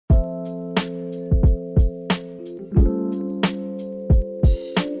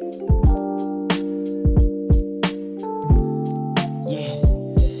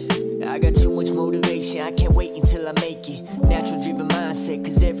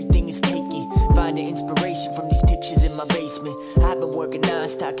the inspiration from these pictures in my basement. I've been working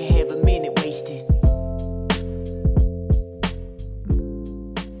non-stop, can't have a minute wasted.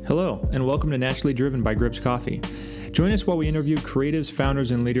 Hello, and welcome to Naturally Driven by Grips Coffee. Join us while we interview creatives, founders,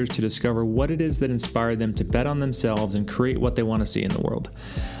 and leaders to discover what it is that inspired them to bet on themselves and create what they want to see in the world.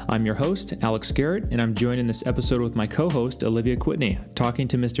 I'm your host, Alex Garrett, and I'm joined in this episode with my co-host, Olivia Quitney, talking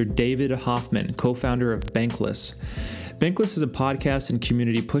to Mr. David Hoffman, co-founder of Bankless. Bankless is a podcast and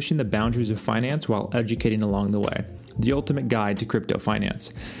community pushing the boundaries of finance while educating along the way. The ultimate guide to crypto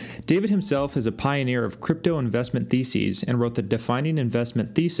finance. David himself is a pioneer of crypto investment theses and wrote the defining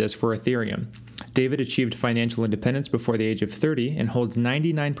investment thesis for Ethereum. David achieved financial independence before the age of 30 and holds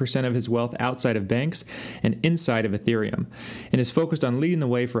 99% of his wealth outside of banks and inside of Ethereum, and is focused on leading the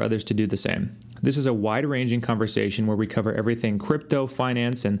way for others to do the same. This is a wide-ranging conversation where we cover everything crypto,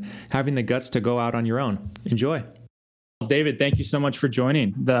 finance, and having the guts to go out on your own. Enjoy. David, thank you so much for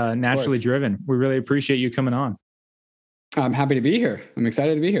joining the Naturally Driven. We really appreciate you coming on. I'm happy to be here. I'm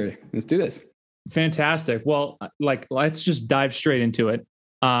excited to be here. Let's do this. Fantastic. Well, let's just dive straight into it.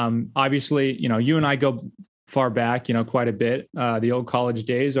 Obviously, you and I go far back, quite a bit, the old college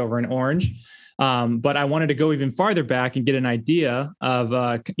days over in Orange. But I wanted to go even farther back and get an idea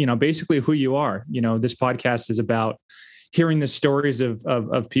of, basically who you are. This podcast is about hearing the stories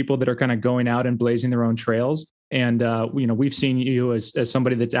of people that are kind of going out and blazing their own trails. And, we've seen you as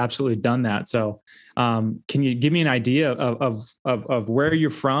somebody that's absolutely done that. So can you give me an idea of where you're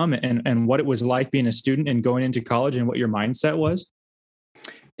from and what it was like being a student and going into college and what your mindset was?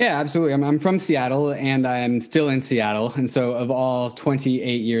 Yeah, absolutely. I'm from Seattle and I'm still in Seattle. And so of all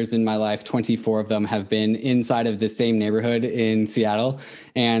 28 years in my life, 24 of them have been inside of the same neighborhood in Seattle.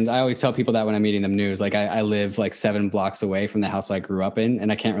 And I always tell people that when I'm meeting them new, like I live like 7 blocks away from the house I grew up in.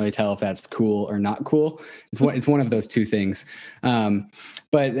 And I can't really tell if that's cool or not cool. It's one of those two things. Then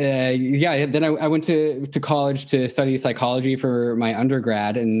I went to college to study psychology for my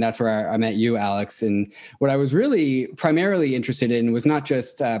undergrad. And that's where I met you, Alex. And what I was really primarily interested in was not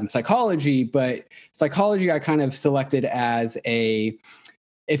just psychology, but psychology I kind of selected as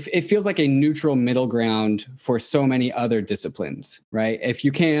it feels like a neutral middle ground for so many other disciplines, right? If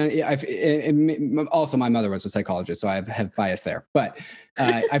you can, also my mother was a psychologist, so I have bias there. But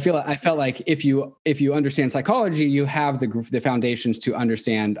I felt like if you understand psychology, you have the foundations to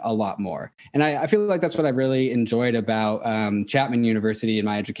understand a lot more. And I feel like that's what I've really enjoyed about Chapman University and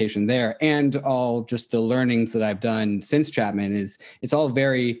my education there, and all just the learnings that I've done since Chapman is it's all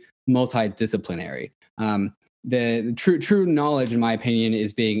very multidisciplinary. The true knowledge, in my opinion,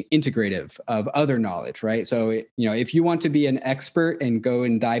 is being integrative of other knowledge, right? So, if you want to be an expert and go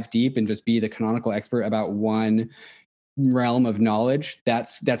and dive deep and just be the canonical expert about one realm of knowledge,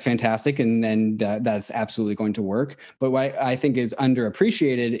 that's fantastic. And then that's absolutely going to work. But what I think is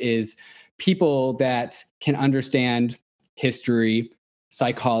underappreciated is people that can understand history,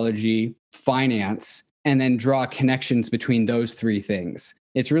 psychology, finance, and then draw connections between those three things.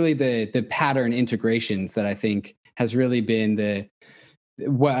 It's really the pattern integrations that I think has really been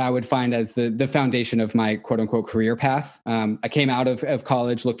what I would find as the foundation of my quote unquote career path. I came out of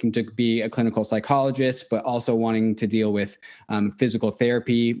college looking to be a clinical psychologist, but also wanting to deal with physical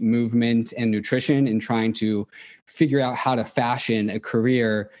therapy, movement, and nutrition, and trying to figure out how to fashion a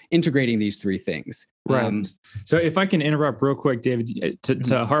career integrating these three things. Right. So if I can interrupt real quick, David,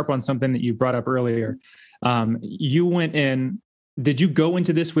 to harp on something that you brought up earlier, you went in. Did you go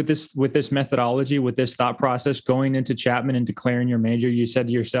into this with this methodology, with this thought process, going into Chapman and declaring your major? You said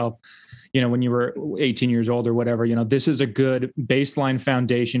to yourself, when you were 18 years old or whatever, this is a good baseline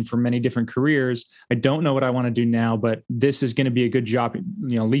foundation for many different careers. I don't know what I want to do now, but this is going to be a good job,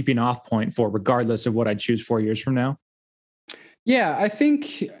 leaping off point for regardless of what I choose 4 years from now. Yeah, I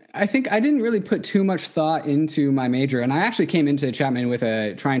think I didn't really put too much thought into my major, and I actually came into Chapman with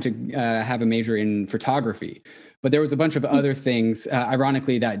trying to have a major in photography. But there was a bunch of other things,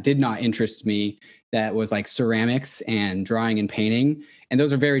 ironically, that did not interest me. That was like ceramics and drawing and painting, and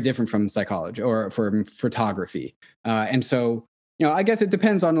those are very different from psychology or from photography. And so, I guess it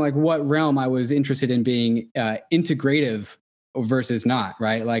depends on like what realm I was interested in being integrative versus not,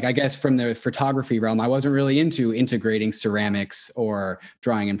 right? Like, I guess from the photography realm, I wasn't really into integrating ceramics or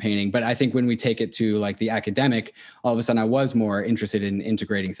drawing and painting. But I think when we take it to like the academic, all of a sudden I was more interested in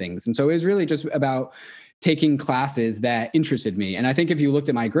integrating things. And so it was really just about taking classes that interested me. And I think if you looked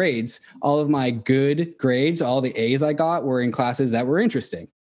at my grades, all of my good grades, all the A's I got were in classes that were interesting.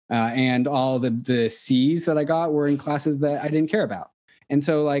 And all the C's that I got were in classes that I didn't care about. And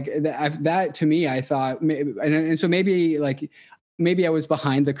so like that to me, I thought, and so maybe like maybe I was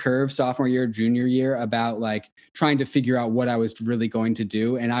behind the curve sophomore year, junior year about like trying to figure out what I was really going to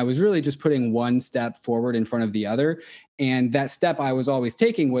do. And I was really just putting one step forward in front of the other. And that step I was always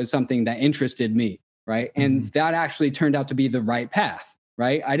taking was something that interested me. Right. And that actually turned out to be the right path.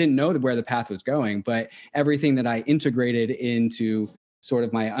 Right. I didn't know where the path was going, but everything that I integrated into sort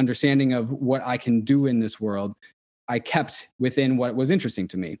of my understanding of what I can do in this world, I kept within what was interesting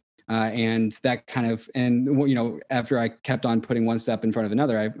to me. And that kind of, and, you know, after I kept on putting one step in front of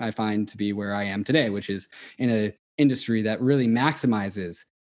another, I find to be where I am today, which is in an industry that really maximizes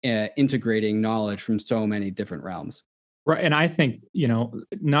integrating knowledge from so many different realms. Right. And I think, you know,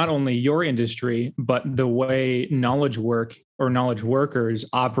 not only your industry, but the way knowledge work or knowledge workers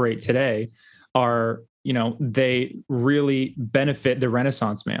operate today are, you know, they really benefit the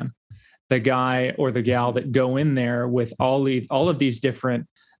Renaissance man, the guy or the gal that go in there with all of these different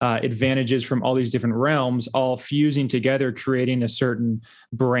advantages from all these different realms, all fusing together, creating a certain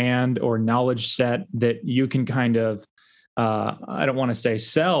brand or knowledge set that you can kind of, I don't want to say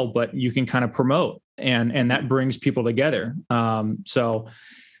sell, but you can kind of promote, and that brings people together. So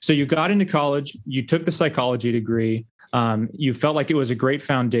you got into college, you took the psychology degree, you felt like it was a great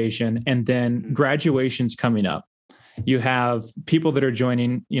foundation, and then graduation's coming up. You have people that are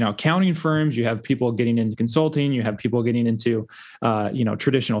joining, you know, accounting firms. You have people getting into consulting. You have people getting into, you know,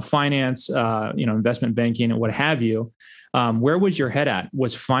 traditional finance, you know, investment banking and what have you. Where was your head at?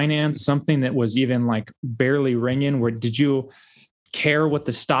 Was finance something that was even like barely ringing? Where did you care what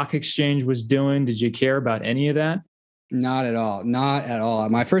the stock exchange was doing? Did you care about any of that? Not at all. Not at all.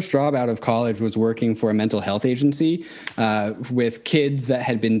 My first job out of college was working for a mental health agency with kids that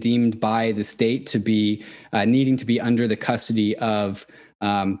had been deemed by the state to be needing to be under the custody of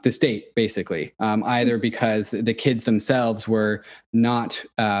the state, basically, either because the kids themselves were not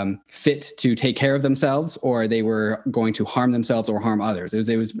fit to take care of themselves, or they were going to harm themselves or harm others.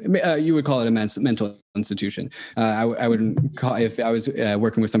 It was you would call it a mental institution. I wouldn't call, if I was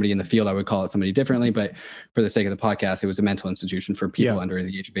working with somebody in the field, I would call it somebody differently. But for the sake of the podcast, it was a mental institution for people under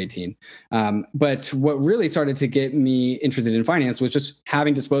the age of 18. But what really started to get me interested in finance was just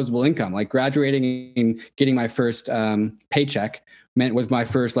having disposable income, like graduating and getting my first paycheck was my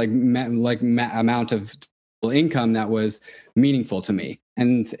first amount of income that was meaningful to me.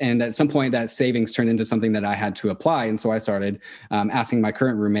 And at some point that savings turned into something that I had to apply. And so I started asking my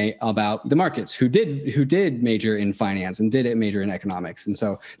current roommate about the markets, who did major in finance and did major in economics. And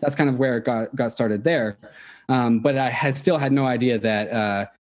so that's kind of where it got started there. But I still had no idea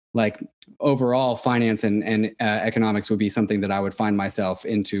that like overall finance and economics would be something that I would find myself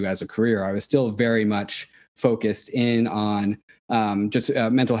into as a career. I was still very much focused in on just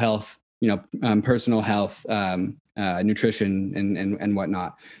mental health, personal health, nutrition and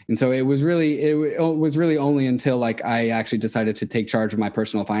whatnot. And so it was really only until like I actually decided to take charge of my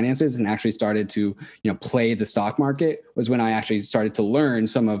personal finances and actually started to, play the stock market, was when I actually started to learn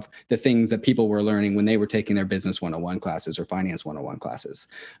some of the things that people were learning when they were taking their business 101 classes or finance 101 classes.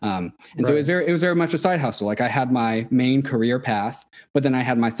 So it was very much a side hustle. Like I had my main career path, but then I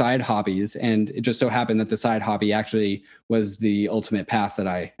had my side hobbies, and it just so happened that the side hobby actually was the ultimate path that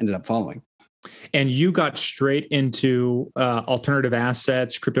I ended up following. And you got straight into alternative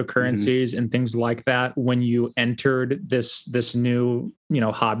assets, cryptocurrencies, and things like that when you entered this new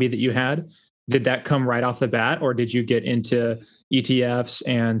hobby that you had. Did that come right off the bat, or did you get into ETFs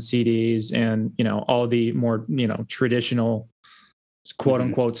and CDs and all the more traditional quote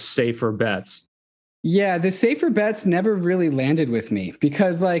unquote safer bets? Yeah, the safer bets never really landed with me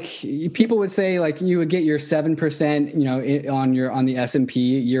because like people would say like you would get your 7%, on the S&P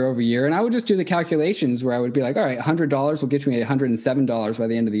year over year. And I would just do the calculations where I would be like, all right, $100 will get me $107 by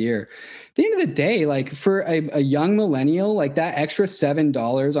the end of the year. At the end of the day, like for a young millennial, like that extra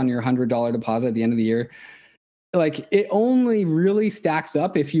 $7 on your $100 deposit at the end of the year, like it only really stacks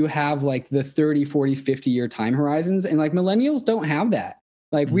up if you have like the 30, 40, 50 year time horizons. And like millennials don't have that.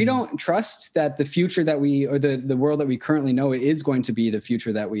 Like we don't trust that the future that the world that we currently know is going to be the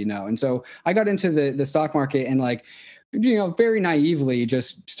future that we know. And so I got into the stock market and like, very naively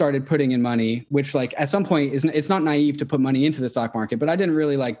just started putting in money, which like at some point it's not naive to put money into the stock market, but I didn't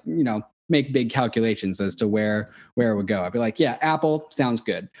really make big calculations as to where it would go. I'd be like, yeah, Apple sounds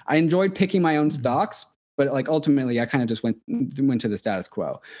good. I enjoyed picking my own stocks, but like ultimately I kind of just went to the status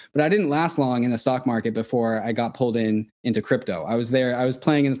quo. But I didn't last long in the stock market before I got pulled into crypto. I was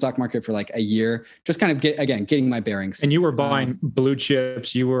playing in the stock market for like a year, just kind of getting my bearings. And you were buying blue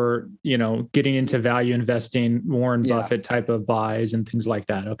chips, you were, getting into value investing, Warren Buffett type of buys and things like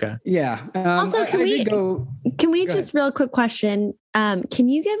that. Okay. Yeah. Also, can we just real quick question? Can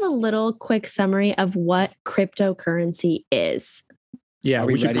you give a little quick summary of what cryptocurrency is? Yeah,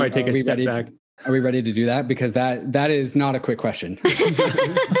 we should probably take a step back. Are we ready to do that? Because that is not a quick question.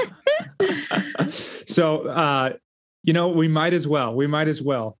 So, we might as well.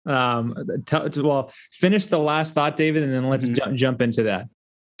 Finish the last thought, David, and then let's jump into that.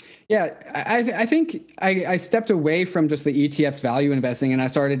 Yeah, I think I stepped away from just the ETF's value investing, and I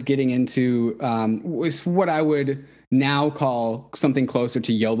started getting into what I would now call something closer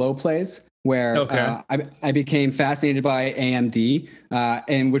to YOLO plays, where I became fascinated by AMD,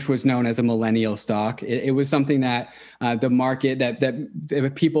 and which was known as a millennial stock. It was something that the market,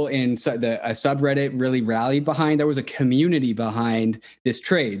 that people in a subreddit really rallied behind. There was a community behind this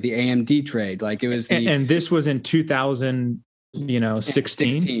trade, the AMD trade. Like it was and this was in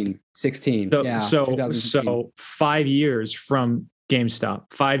 2016. 16. So 5 years from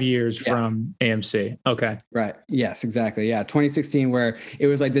GameStop, 5 years from AMC. Okay. Right. Yes, exactly. Yeah. 2016, where it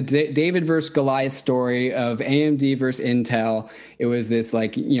was like the David versus Goliath story of AMD versus Intel. It was this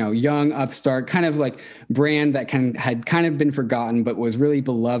young upstart kind of like brand that had kind of been forgotten, but was really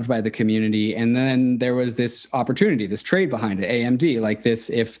beloved by the community. And then there was this opportunity, this trade behind it. AMD, like this,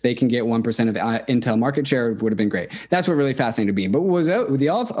 if they can get 1% of Intel market share, it would have been great. That's what really fascinated me. But what was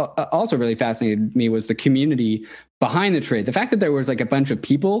also really fascinated me was the community behind the trade. The fact that there was like a bunch of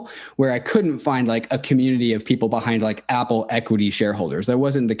people where I couldn't find like a community of people behind like Apple equity shareholders. There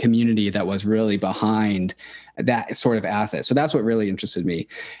wasn't the community that was really behind that sort of asset. So that's what really interested me.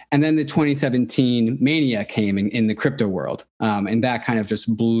 And then the 2017 mania came in the crypto world. And that kind of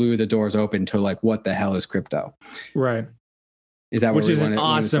just blew the doors open to like, what the hell is crypto? Right. Is that which is an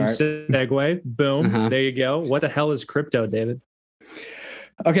awesome segue? Boom. There you go. What the hell is crypto, David?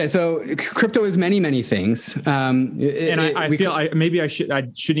 Okay, so crypto is many, many things. I shouldn't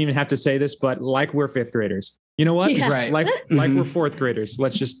even have to say this, but like we're fifth graders. You know what? Yeah. Right. Like we're fourth graders.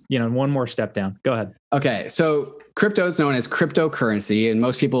 Let's just, one more step down. Go ahead. Okay, so crypto is known as cryptocurrency, and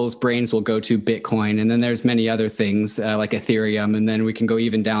most people's brains will go to Bitcoin. And then there's many other things like Ethereum. And then we can go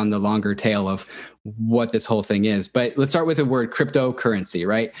even down the longer tail of what this whole thing is. But let's start with the word cryptocurrency,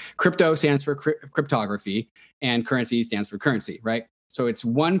 right? Crypto stands for cryptography, and currency stands for currency, right? So it's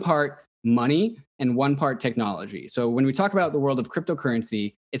one part money and one part technology. So when we talk about the world of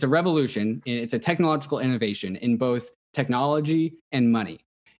cryptocurrency, it's a revolution. It's a technological innovation in both technology and money.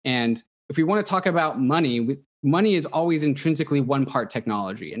 And if we want to talk about money, money is always intrinsically one part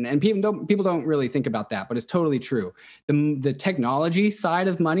technology. And people don't really think about that, but it's totally true. The technology side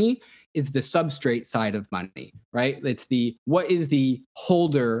of money is the substrate side of money, right? It's what is the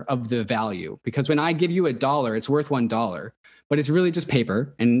holder of the value? Because when I give you $1, it's worth $1. But it's really just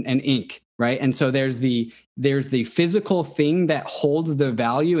paper and ink, right? And so there's the physical thing that holds the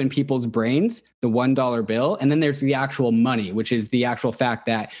value in people's brains, the $1 bill, and then there's the actual money, which is the actual fact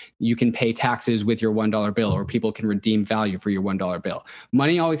that you can pay taxes with your $1 bill, or people can redeem value for your $1 bill.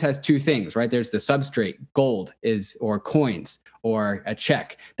 Money always has two things, right? There's the substrate, gold or coins, or a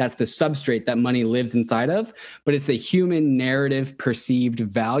check. That's the substrate that money lives inside of, but it's the human narrative perceived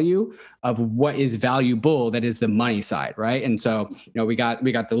value of what is valuable that is the money side, right? And so, we got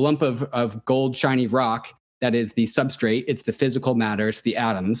the lump of gold shiny rock that is the substrate. It's the physical matter, it's the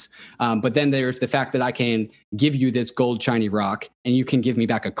atoms. But then there's the fact that I can give you this gold shiny rock and you can give me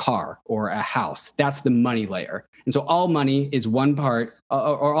back a car or a house. That's the money layer. And so all money is one part,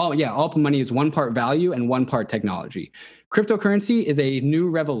 all money is one part value and one part technology. Cryptocurrency is a new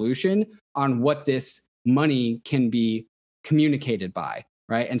revolution on what this money can be communicated by,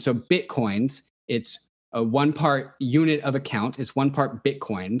 right? And so Bitcoins, it's a one part unit of account, it's one part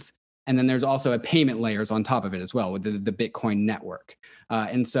Bitcoins. And then there's also a payment layers on top of it as well with the Bitcoin network.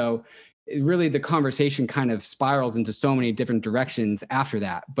 And so really the conversation kind of spirals into so many different directions after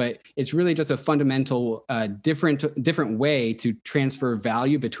that. But it's really just a fundamental different way to transfer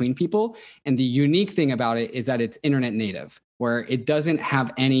value between people. And the unique thing about it is that it's internet native, where it doesn't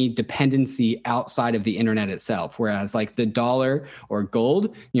have any dependency outside of the internet itself. Whereas like the dollar or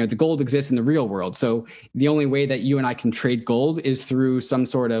gold, the gold exists in the real world. So the only way that you and I can trade gold is through some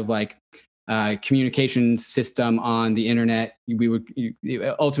sort of like communication system on the internet.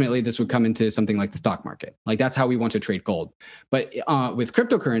 Ultimately this would come into something like the stock market. Like that's how we want to trade gold. But with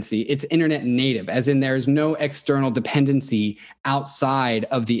cryptocurrency, it's internet native, as in there's no external dependency outside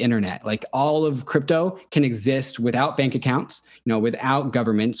of the internet. Like all of crypto can exist without bank accounts, without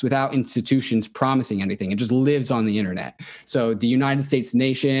governments, without institutions promising anything. It just lives on the internet. So the United States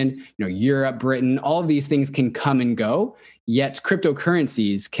nation, Europe, Britain, all of these things can come and go, yet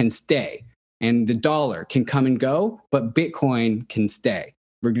cryptocurrencies can stay. And the dollar can come and go, but Bitcoin can stay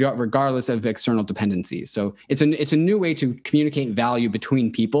regardless of external dependencies. So it's a new way to communicate value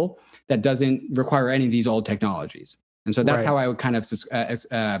between people that doesn't require any of these old technologies. And so that's how I would kind of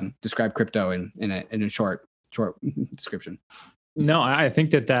describe crypto in a short description. No, I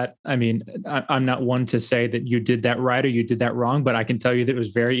think I'm not one to say that you did that right or you did that wrong, but I can tell you that it was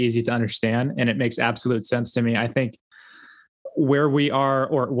very easy to understand and it makes absolute sense to me. I think where we are,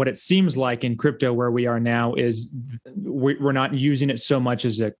 or what it seems like in crypto where we are now, is we're not using it so much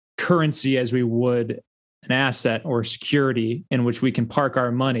as a currency as we would an asset or security in which we can park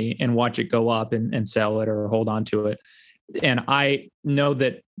our money and watch it go up and sell it or hold on to it. And I know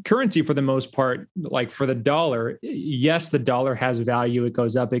that currency, for the most part, like for the dollar, yes, the dollar has value. It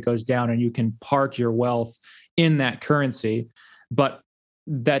goes up, it goes down, and you can park your wealth in that currency. But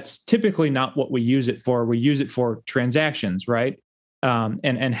that's typically not what we use it for. We use it for transactions, right?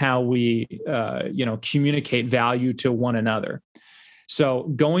 And how we, communicate value to one another. So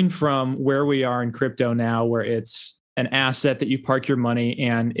going from where we are in crypto now, where it's an asset that you park your money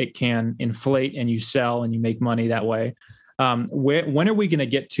and it can inflate and you sell and you make money that way. When are we going to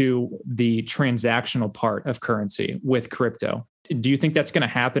get to the transactional part of currency with crypto? Do you think that's going to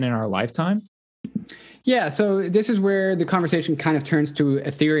happen in our lifetime? Yeah, so this is where the conversation kind of turns to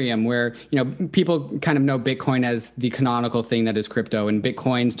Ethereum, where people kind of know Bitcoin as the canonical thing that is crypto, and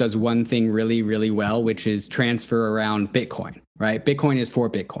Bitcoin does one thing really, really well, which is transfer around Bitcoin, right? Bitcoin is for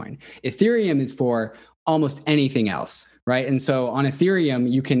Bitcoin. Ethereum is for almost anything else, right? And so on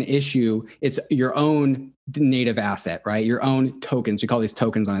Ethereum, you can issue your own native asset, right? Your own tokens. We call these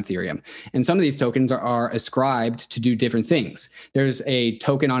tokens on Ethereum. And some of these tokens are ascribed to do different things. There's a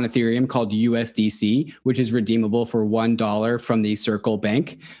token on Ethereum called USDC, which is redeemable for $1 from the Circle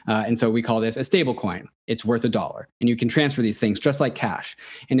Bank. And so we call this a stable coin. It's worth $1. And you can transfer these things just like cash.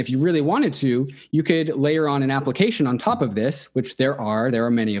 And if you really wanted to, you could layer on an application on top of this, which there are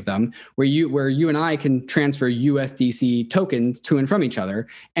many of them, where you and I can transfer USDC tokens to and from each other.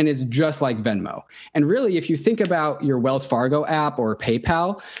 And it's just like Venmo. And really, if you think about your Wells Fargo app or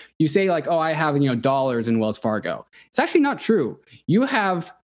PayPal, you say like, oh, I have dollars in Wells Fargo. It's actually not true. You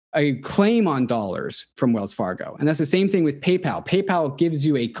have a claim on dollars from Wells Fargo. And that's the same thing with PayPal. PayPal gives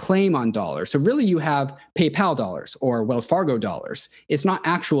you a claim on dollars. So really you have PayPal dollars or Wells Fargo dollars. It's not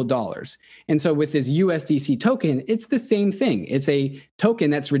actual dollars. And so with this USDC token, it's the same thing. It's a token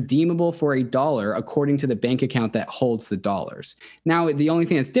that's redeemable for $1 according to the bank account that holds the dollars. Now, the only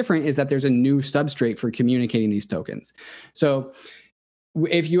thing that's different is that there's a new substrate for communicating these tokens. So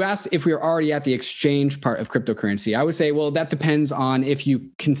if you ask if we're already at the exchange part of cryptocurrency, I would say, well, that depends on if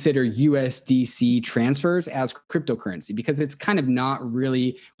you consider USDC transfers as cryptocurrency, because it's kind of not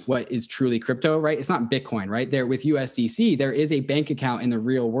really what is truly crypto, right? It's not Bitcoin, right? There with USDC, there is a bank account in the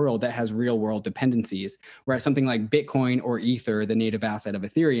real world that has real world dependencies, whereas something like Bitcoin or Ether, the native asset of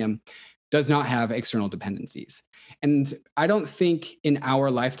Ethereum, does not have external dependencies. And I don't think in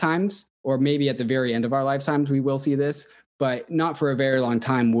our lifetimes, or maybe at the very end of our lifetimes, we will see this, but not for a very long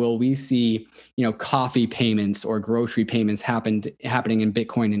time will we see, coffee payments or grocery payments happening in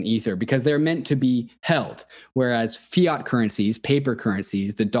Bitcoin and Ether, because they're meant to be held. Whereas fiat currencies, paper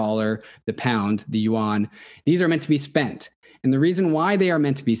currencies, the dollar, the pound, the yuan, these are meant to be spent. And the reason why they are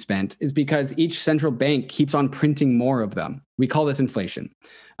meant to be spent is because each central bank keeps on printing more of them. We call this inflation.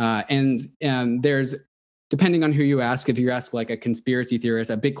 There's, depending on who you ask, if you ask like a conspiracy theorist,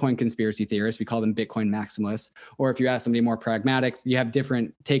 a Bitcoin conspiracy theorist, we call them Bitcoin maximalists. Or if you ask somebody more pragmatic, you have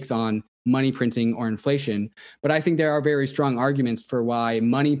different takes on money printing or inflation. But I think there are very strong arguments for why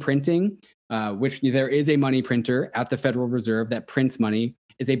money printing, which there is a money printer at the Federal Reserve that prints money,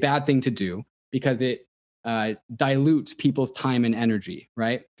 is a bad thing to do because it dilutes people's time and energy,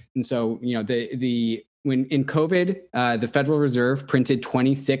 right? And so, when in COVID, the Federal Reserve printed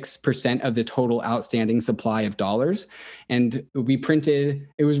 26% of the total outstanding supply of dollars. And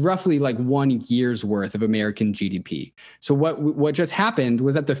it was roughly like 1 year's worth of American GDP. So what just happened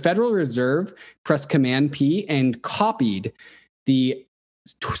was that the Federal Reserve pressed Command P and copied the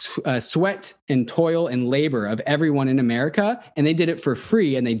sweat and toil and labor of everyone in America. And they did it for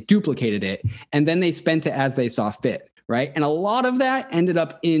free and they duplicated it. And then they spent it as they saw fit. Right. And a lot of that ended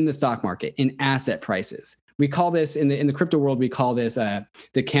up in the stock market, in asset prices. We call this in the crypto world, we call this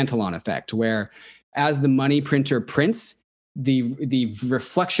the Cantillon effect, where as the money printer prints, the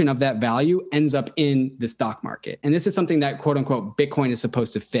reflection of that value ends up in the stock market. And this is something that, quote unquote, Bitcoin is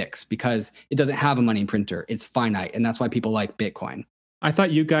supposed to fix because it doesn't have a money printer. It's finite. And that's why people like Bitcoin. I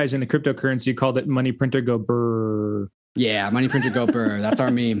thought you guys in the cryptocurrency called it money printer go brrr. Yeah, money printer go burr. That's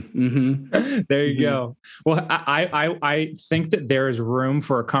our meme. Mm-hmm. There you go. Well, I think that there is room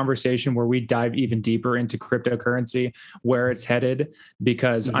for a conversation where we dive even deeper into cryptocurrency, where it's headed,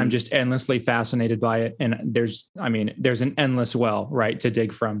 because I'm just endlessly fascinated by it. And there's an endless well, right, to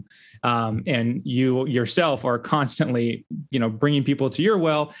dig from. And you yourself are constantly, bringing people to your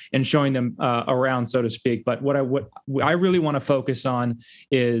well and showing them around, so to speak. But what I really want to focus on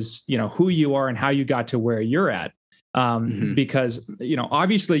is, who you are and how you got to where you're at. Because,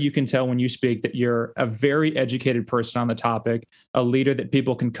 obviously you can tell when you speak that you're a very educated person on the topic, a leader that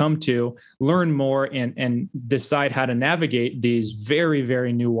people can come to, learn more and decide how to navigate these very,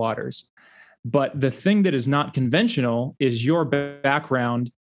 very new waters. But the thing that is not conventional is your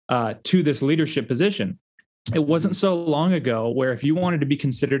background to this leadership position. It wasn't so long ago where if you wanted to be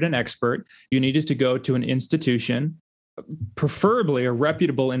considered an expert, you needed to go to an institution, preferably a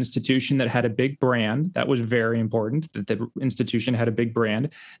reputable institution that had a big brand. That was very important, that the institution had a big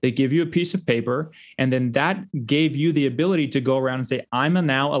brand. They give you a piece of paper, and then that gave you the ability to go around and say, I'm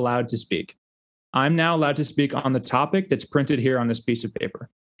now allowed to speak. I'm now allowed to speak on the topic that's printed here on this piece of paper.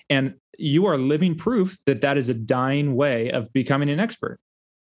 And you are living proof that that is a dying way of becoming an expert.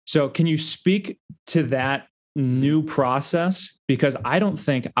 So can you speak to that new process? Because I don't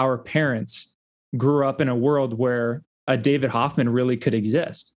think our parents grew up in a world where a David Hoffman really could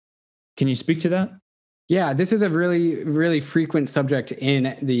exist. Can you speak to that? Yeah, this is a really, really frequent subject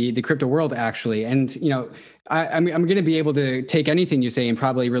in the crypto world, actually. And, I'm going to be able to take anything you say and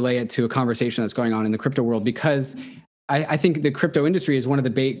probably relay it to a conversation that's going on in the crypto world, because I think the crypto industry is one of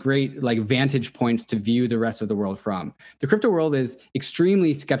the great vantage points to view the rest of the world from. The crypto world is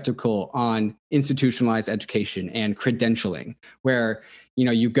extremely skeptical on institutionalized education and credentialing, where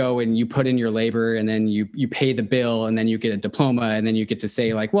you go and you put in your labor and then you pay the bill and then you get a diploma and then you get to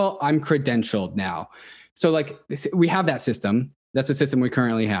say well, I'm credentialed now. So we have that system. That's the system we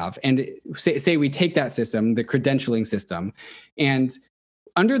currently have. And say we take that system, the credentialing system, and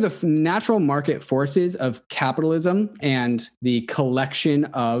under the natural market forces of capitalism and the collection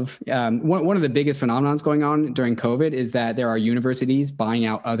of one of the biggest phenomenons going on during COVID is that there are universities buying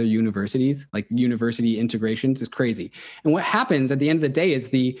out other universities, like university integrations is crazy. And what happens at the end of the day is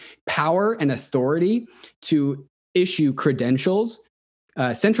the power and authority to issue credentials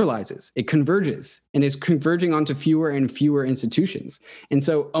centralizes, it converges, and is converging onto fewer and fewer institutions. And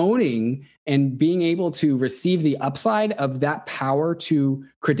so owning and being able to receive the upside of that power to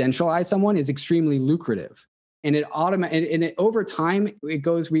credentialize someone is extremely lucrative. And over time, we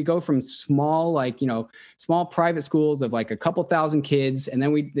go from small, small private schools of a couple thousand kids, and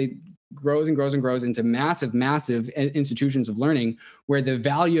then it grows and grows and grows into massive institutions of learning, where the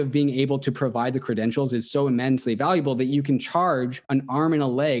value of being able to provide the credentials is so immensely valuable that you can charge an arm and a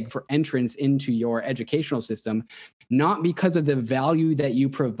leg for entrance into your educational system, not because of the value that you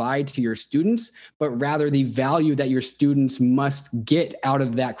provide to your students, but rather the value that your students must get out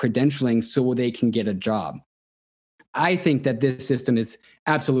of that credentialing so they can get a job. I think that this system is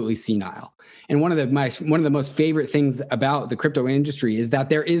absolutely senile. And one of the most favorite things about the crypto industry is that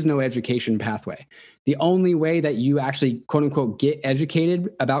there is no education pathway. The only way that you actually, quote unquote, get educated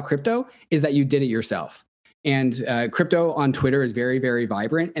about crypto is that you did it yourself. And crypto on Twitter is very, very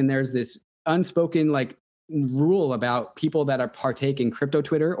vibrant. And there's this unspoken rule about people that are partake in crypto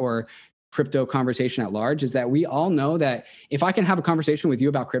Twitter or crypto conversation at large, is that we all know that if I can have a conversation with you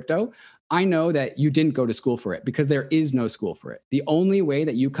about crypto, I know that you didn't go to school for it, because there is no school for it. The only way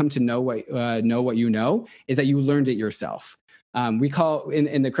that you come to know what you know is that you learned it yourself. We call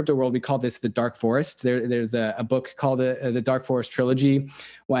in the crypto world, we call this the dark forest. There's a book called the Dark Forest Trilogy.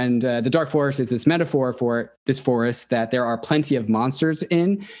 And the dark forest is this metaphor for this forest that there are plenty of monsters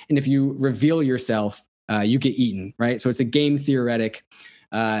in. And if you reveal yourself, you get eaten, right? So it's a game theoretic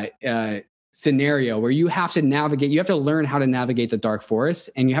scenario where you have to learn how to navigate the dark forest,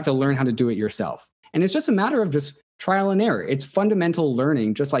 and you have to learn how to do it yourself. And it's just a matter of just trial and error. It's fundamental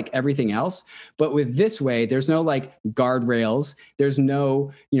learning, just like everything else. But with this way, there's no guardrails. There's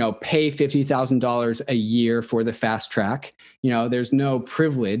no, pay $50,000 a year for the fast track. There's no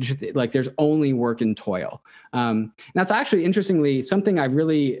privilege. There's only work and toil. That's actually, interestingly, something I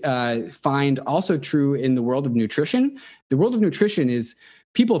really find also true in the world of nutrition. The world of nutrition is,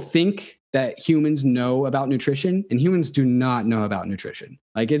 people think that humans know about nutrition, and humans do not know about nutrition.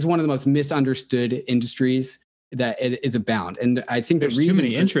 It's one of the most misunderstood industries that it is abound. And I think there's too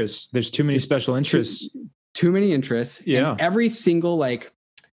many interests. There's too many special interests. Too many interests. Yeah. And every single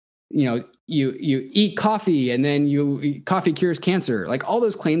you eat coffee and then coffee cures cancer. All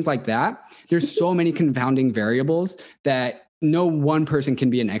those claims like that. There's so many confounding variables that no one person can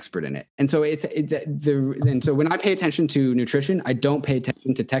be an expert in it. And so so when I pay attention to nutrition, I don't pay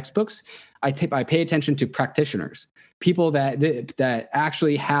attention to textbooks. I pay attention to practitioners, people that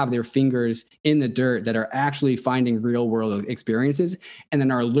actually have their fingers in the dirt, that are actually finding real world experiences and then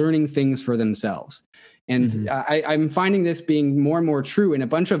are learning things for themselves. And I'm finding this being more and more true in a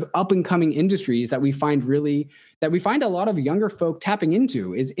bunch of up and coming industries that we find a lot of younger folk tapping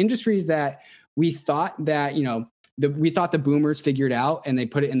into, is industries that we thought that, we thought the boomers figured out and they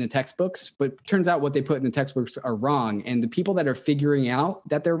put it in the textbooks, but turns out what they put in the textbooks are wrong. And the people that are figuring out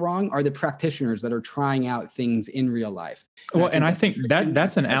that they're wrong are the practitioners that are trying out things in real life. And I think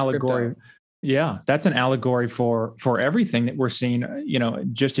that's an allegory. Crypto. Yeah, that's an allegory for everything that we're seeing,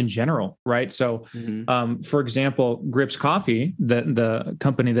 just in general, right? So, for example, Grips Coffee, the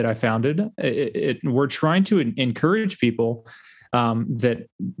company that I founded, we're trying to encourage people that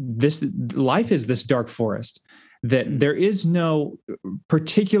this life is this dark forest, that there is no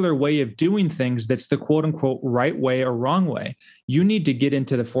particular way of doing things that's the quote unquote right way or wrong way. You need to get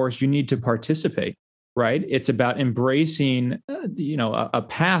into the forest. You need to participate, right? It's about embracing, a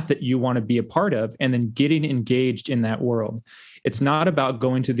path that you want to be a part of and then getting engaged in that world. It's not about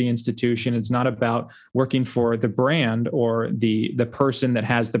going to the institution. It's not about working for the brand or the person that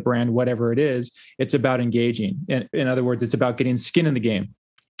has the brand, whatever it is. It's about engaging. In other words, it's about getting skin in the game.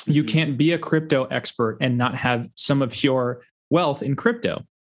 You can't be a crypto expert and not have some of your wealth in crypto.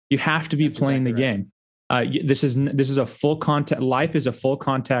 You have to be playing the game. This is a full contact. Life is a full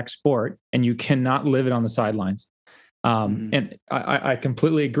contact sport, and you cannot live it on the sidelines. And I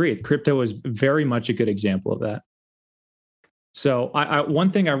completely agree. Crypto is very much a good example of that. So one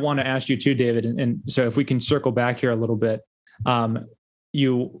thing I want to ask you too, David, and so if we can circle back here a little bit,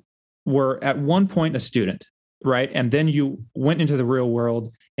 you were at one point a student, right? And then you went into the real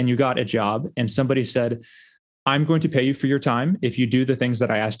world and you got a job, and somebody said, I'm going to pay you for your time if you do the things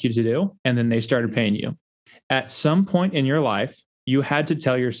that I asked you to do. And then they started paying you. At some point in your life, you had to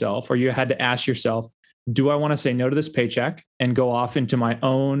tell yourself, or you had to ask yourself, do I want to say no to this paycheck and go off into my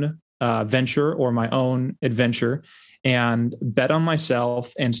own venture or my own adventure and bet on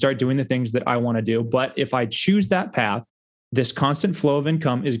myself and start doing the things that I want to do? But if I choose that path, this constant flow of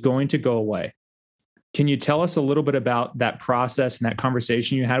income is going to go away. Can you tell us a little bit about that process and that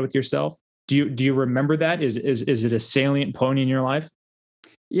conversation you had with yourself? Do you remember that? Is it a salient point in your life?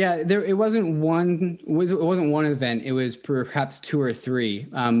 Yeah, it wasn't one event. It was perhaps two or three.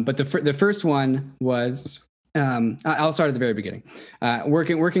 But the first one was, I'll start at the very beginning.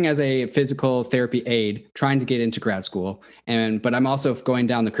 Working as a physical therapy aide, trying to get into grad school, but I'm also going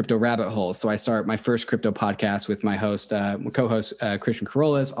down the crypto rabbit hole. So I start my first crypto podcast with my co-host Christian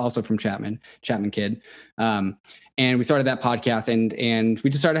Carolus, also from Chapman Kid. And we started that podcast and we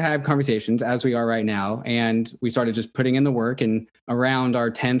just started to have conversations as we are right now. And we started just putting in the work, and around our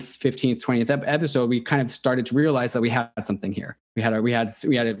 10th, 15th, 20th episode, we kind of started to realize that we had something here. We had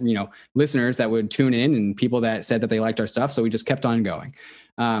listeners that would tune in and people that said that they liked our stuff. So we just kept on going.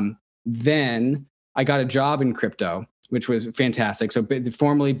 Then I got a job in crypto, which was fantastic. So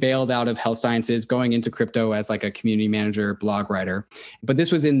formally bailed out of health sciences, going into crypto as like a community manager, blog writer. But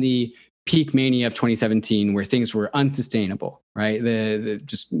this was in the peak mania of 2017, where things were unsustainable, right? The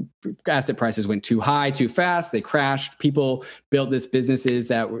just asset prices went too high, too fast. They crashed. People built these businesses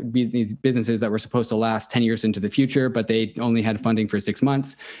that were supposed to last 10 years into the future, but they only had funding for 6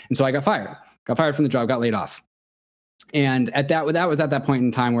 months. And so I got fired from the job, got laid off. And that was at that point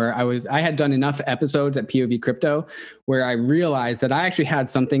in time where I had done enough episodes at POV Crypto where I realized that I actually had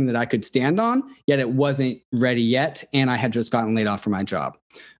something that I could stand on, yet it wasn't ready yet. And I had just gotten laid off from my job.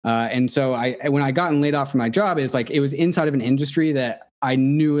 And so when I gotten laid off from my job, it was inside of an industry that I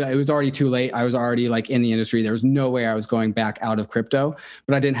knew it was already too late. I was already like in the industry. There was no way I was going back out of crypto,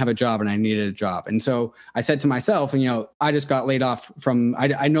 but I didn't have a job and I needed a job. And so I said to myself, I just got laid off from,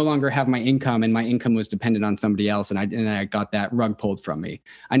 I no longer have my income, and my income was dependent on somebody else. And I got that rug pulled from me.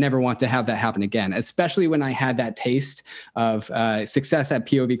 I never want to have that happen again, especially when I had that taste of success at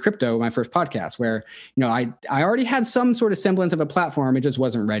POV Crypto, my first podcast, where, I already had some sort of semblance of a platform. It just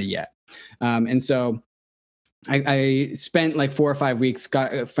wasn't ready yet. And so I spent like 4 or 5 weeks,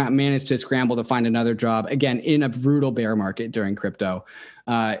 managed to scramble to find another job, again, in a brutal bear market during crypto.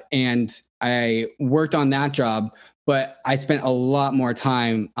 And I worked on that job, but I spent a lot more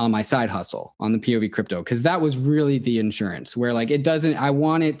time on my side hustle on the POV Crypto, because that was really the insurance where I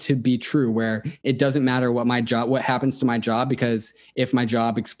want it to be true, where it doesn't matter what happens to my job, because if my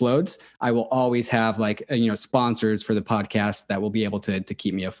job explodes, I will always have sponsors for the podcast that will be able to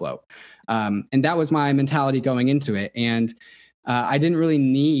keep me afloat. And that was my mentality going into it. And I didn't really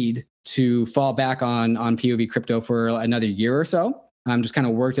need to fall back on POV crypto for another year or so. Just kind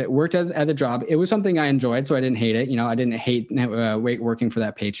of worked as a job. It was something I enjoyed, so I didn't hate it. I didn't hate working for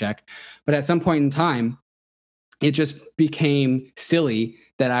that paycheck. But at some point in time, it just became silly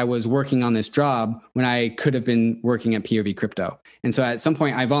that I was working on this job when I could have been working at POV Crypto. And so at some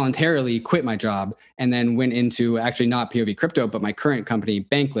point, I voluntarily quit my job and then went into actually not POV Crypto, but my current company,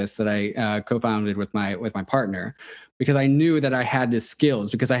 Bankless, that I co-founded with my partner, because I knew that I had the skills,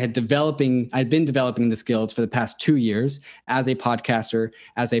 because I'd been developing the skills for the past 2 years as a podcaster,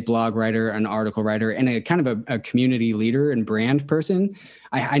 as a blog writer, an article writer, and a kind of a community leader and brand person.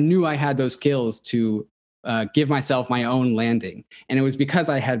 I knew I had those skills to give myself my own landing. And it was because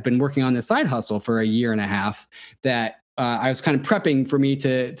I had been working on this side hustle for a year and a half that I was kind of prepping for me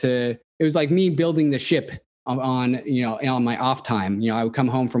to it was like me building the ship on my off time. I would come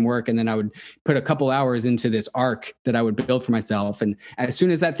home from work and then I would put a couple hours into this arc that I would build for myself. And as soon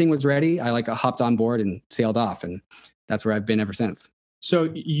as that thing was ready, I hopped on board and sailed off. And that's where I've been ever since.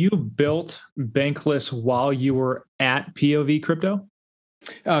 So you built Bankless while you were at POV Crypto?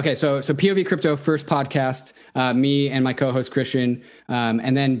 Okay, so POV Crypto, first podcast, me and my co-host Christian,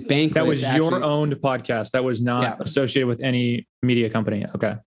 and then Bankless. That was your owned podcast. That was not associated with any media company.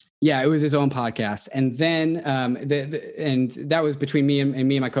 Okay. Yeah, it was his own podcast, and then and that was between me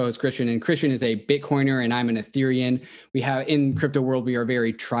and my co-host Christian. And Christian is a Bitcoiner, and I'm an Ethereum. We have in crypto world, we are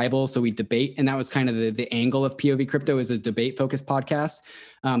very tribal, so we debate, and that was kind of the angle of POV Crypto is a debate focused podcast.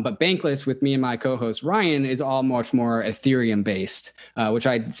 But Bankless with me and my co-host Ryan is all much more Ethereum based, which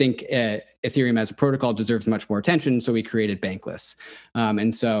I think Ethereum as a protocol deserves much more attention. So we created Bankless,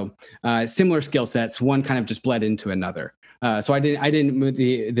 and so similar skill sets. One kind of just bled into another. So I didn't move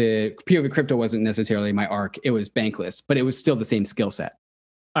the POV Crypto wasn't necessarily my arc. It was Bankless, but it was still the same skill set.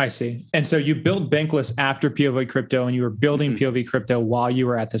 I see. And so you built Bankless after POV Crypto, and you were building POV Crypto while you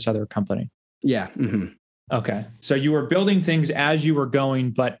were at this other company. Yeah. Mm-hmm. Okay. So you were building things as you were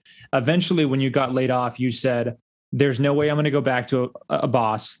going, but eventually when you got laid off, you said, there's no way I'm going to go back to a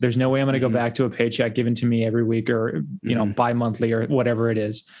boss. There's no way I'm going to go back to a paycheck given to me every week or, bi-monthly or whatever it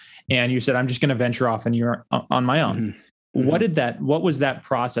is. And you said, I'm just going to venture off and you're on my own. Mm-hmm. What was that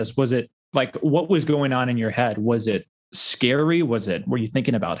process? Was it like, what was going on in your head? Was it scary? Were you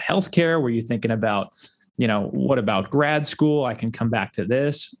thinking about healthcare? Were you thinking about, what about grad school? I can come back to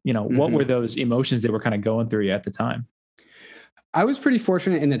this. What were those emotions that were kind of going through you at the time? I was pretty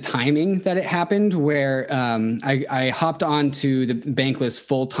fortunate in the timing that it happened, where I hopped onto the Bankless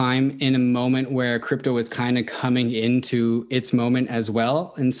full time in a moment where crypto was kind of coming into its moment as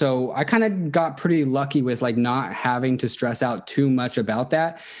well. And so I kind of got pretty lucky with not having to stress out too much about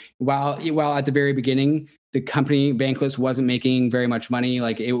that. While at the very beginning, the company Bankless wasn't making very much money.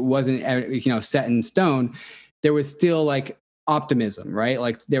 It wasn't, set in stone. There was still optimism,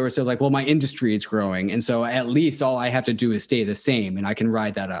 right? There was still well, my industry is growing. And so at least all I have to do is stay the same and I can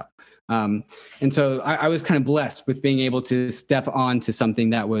ride that up. And so I was kind of blessed with being able to step on to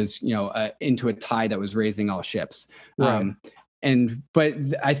something that was, into a tide that was raising all ships. Right. But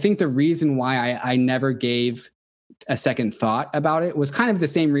I think the reason why I never gave a second thought about it was kind of the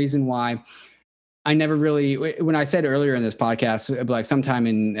same reason why I never really, when I said earlier in this podcast, sometime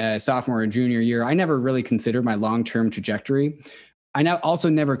in sophomore or junior year, I never really considered my long-term trajectory. I now also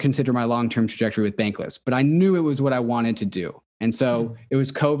never considered my long-term trajectory with Bankless, but I knew it was what I wanted to do. And so it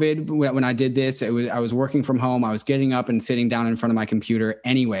was COVID when I did this. I was working from home. I was getting up and sitting down in front of my computer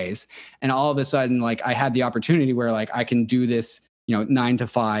anyways. And all of a sudden, I had the opportunity where I can do this, 9 to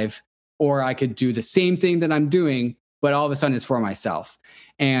 5, or I could do the same thing that I'm doing, but all of a sudden it's for myself.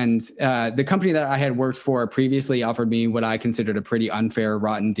 And the company that I had worked for previously offered me what I considered a pretty unfair,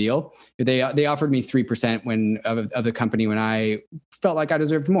 rotten deal. They offered me 3% of the company when I felt like I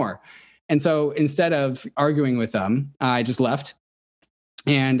deserved more. And so instead of arguing with them, I just left.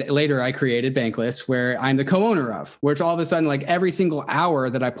 And later I created Bankless, where I'm the co-owner of, which all of a sudden, every single hour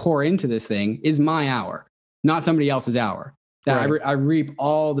that I pour into this thing is my hour, not somebody else's hour. That right. I reap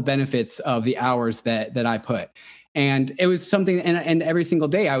all the benefits of the hours that I put. And it was something, and every single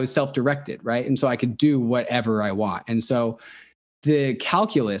day I was self-directed, right? And so I could do whatever I want. And so the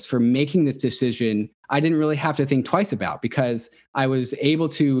calculus for making this decision, I didn't really have to think twice about, because I was able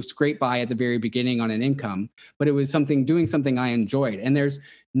to scrape by at the very beginning on an income, but it was doing something I enjoyed. And there's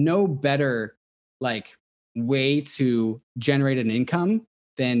no better way to generate an income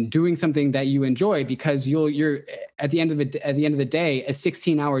than doing something that you enjoy, because you're at the end of the day, a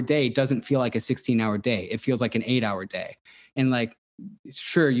 16-hour day doesn't feel like a 16-hour day. It feels like an 8-hour day. And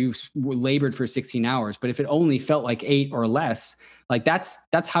sure, you labored for 16 hours, but if it only felt like 8 or less, like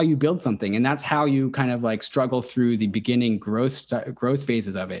that's how you build something. And that's how you kind of like struggle through the beginning growth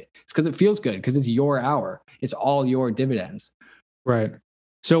phases of it. It's because it feels good, because it's your hour. It's all your dividends. Right.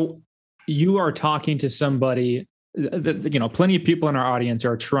 So you are talking to somebody, plenty of people in our audience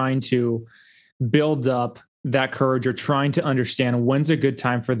are trying to build up that courage or trying to understand when's a good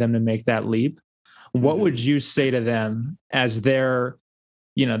time for them to make that leap. What would you say to them as they're,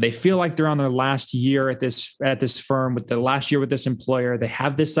 they feel like they're on their last year at this firm, with the last year with this employer, they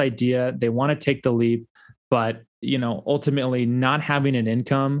have this idea, they want to take the leap, but, ultimately not having an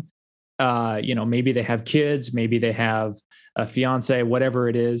income, maybe they have kids, maybe they have a fiance, whatever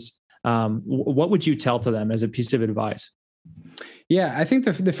it is. What would you tell to them as a piece of advice? Yeah, I think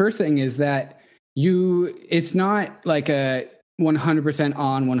the first thing is that it's not like a 100%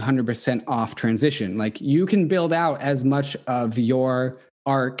 on, 100% off transition. Like you can build out as much of your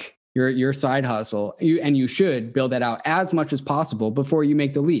arc, your side hustle, and you should build that out as much as possible before you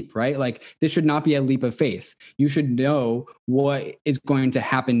make the leap, right? Like this should not be a leap of faith. You should know what is going to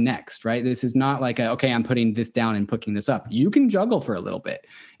happen next, right? This is not like okay, I'm putting this down and picking this up. You can juggle for a little bit.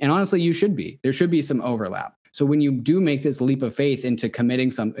 And honestly, there should be some overlap. So when you do make this leap of faith into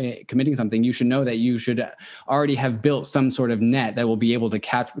committing something, you should know that you should already have built some sort of net that will be able to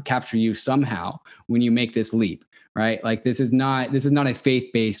capture you somehow when you make this leap, right? Like this is not a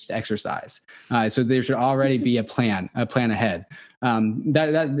faith-based exercise. So there should already be a plan ahead. And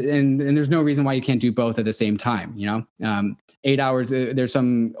there's no reason why you can't do both at the same time. 8 hours. There's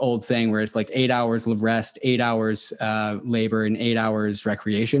some old saying where it's like 8 hours rest, 8 hours labor, and 8 hours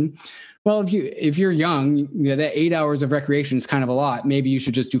recreation. Well, if you're young, that 8 hours of recreation is kind of a lot. Maybe you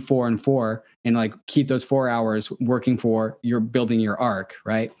should just do 4 and 4 and like keep those 4 hours working for you're building your arc,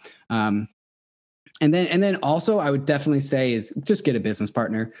 right? And then also I would definitely say is just get a business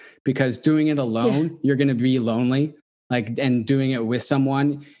partner, because doing it alone, you're going to be lonely. And doing it with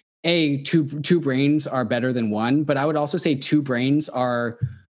someone, two brains are better than one, but I would also say two brains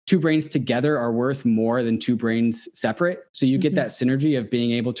together are worth more than two brains separate. So you get that synergy of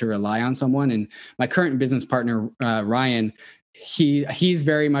being able to rely on someone. And my current business partner, Ryan, he's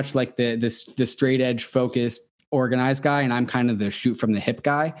very much like the straight edge focused, organized guy. And I'm kind of the shoot from the hip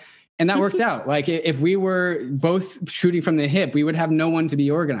guy. And that works out. Like if we were both shooting from the hip, we would have no one to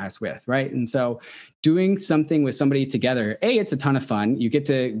be organized with. Right. And so doing something with somebody together, it's a ton of fun. You get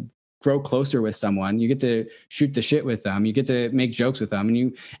to grow closer with someone. You get to shoot the shit with them. You get to make jokes with them,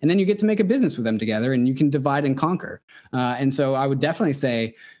 and then you get to make a business with them together, and you can divide and conquer. And so I would definitely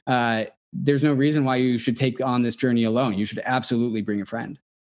say there's no reason why you should take on this journey alone. You should absolutely bring a friend.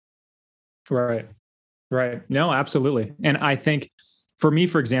 Right. No, absolutely. And I think for me,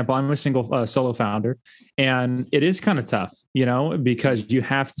 for example, I'm a single solo founder, and it is kind of tough, because you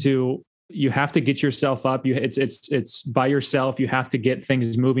have to get yourself up. It's by yourself. You have to get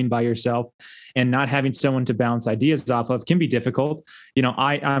things moving by yourself, and not having someone to bounce ideas off of can be difficult.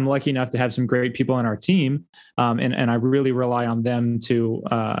 I'm lucky enough to have some great people on our team. And I really rely on them to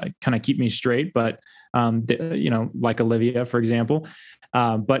kind of keep me straight. But, like Olivia, for example,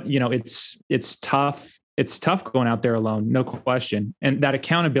 but it's tough. It's tough going out there alone, no question. And that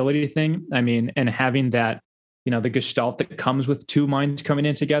accountability thing, and having that, the gestalt that comes with two minds coming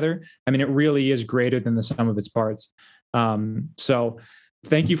in together, it really is greater than the sum of its parts. So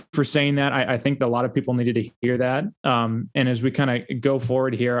thank you for saying that. I think that a lot of people needed to hear that. And as we kind of go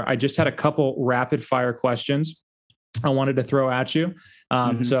forward here, I just had a couple rapid fire questions I wanted to throw at you.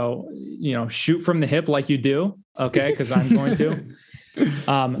 So, shoot from the hip like you do. Okay. Cause I'm going to.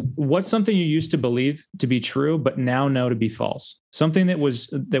 What's something you used to believe to be true, but now know to be false? Something that was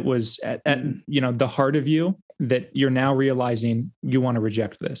at the heart of you that you're now realizing you want to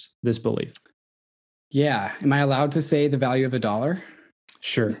reject this belief. Yeah. Am I allowed to say the value of $1?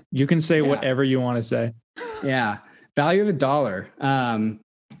 Sure. You can say whatever you want to say. Yeah. Value of $1.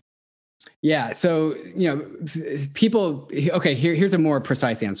 Yeah. So, people, okay, here's a more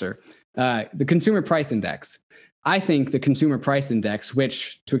precise answer. The consumer price index. I think the consumer price index,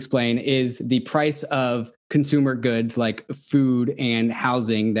 which, to explain, is the price of consumer goods like food and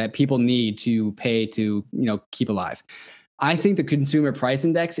housing that people need to pay to, keep alive. I think the consumer price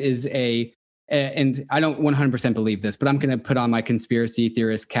index is and I don't 100% believe this, but I'm going to put on my conspiracy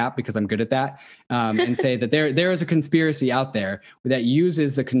theorist cap because I'm good at that, and say that there is a conspiracy out there that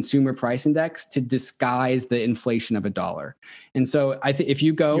uses the consumer price index to disguise the inflation of $1. And so I think if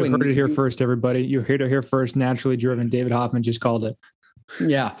you go, you heard it here first, everybody. You heard it here first. Naturally driven. David Hoffman just called it.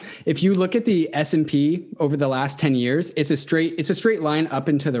 Yeah. If you look at the S&P over the last 10 years, it's a straight line up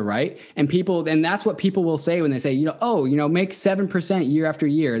and to the right. And that's what people will say when they say, make 7% year after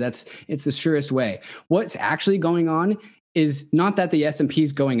year. It's the surest way. What's actually going on is not that the S&P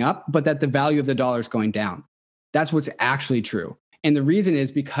is going up, but that the value of the dollar is going down. That's what's actually true. And the reason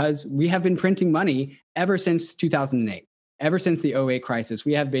is because we have been printing money ever since 2008. Ever since the '08 crisis,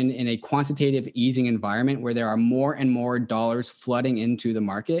 we have been in a quantitative easing environment where there are more and more dollars flooding into the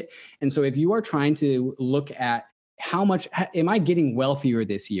market. And so if you are trying to look at how much am I getting wealthier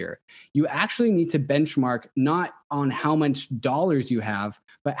this year, you actually need to benchmark not on how much dollars you have,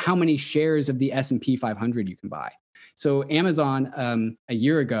 but how many shares of the S&P 500 you can buy. So Amazon a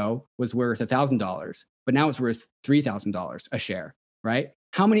year ago was worth $1,000, but now it's worth $3,000 a share, right?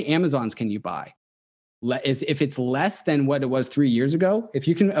 How many Amazons can you buy? If it's less than what it was 3 years ago, if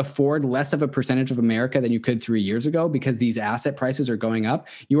you can afford less of a percentage of America than you could 3 years ago because these asset prices are going up,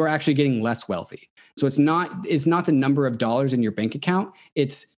 you are actually getting less wealthy. So it's not the number of dollars in your bank account,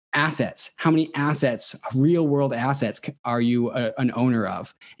 it's assets. How many assets, real world assets, are you an owner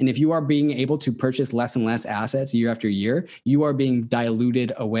of? And if you are being able to purchase less and less assets year after year, you are being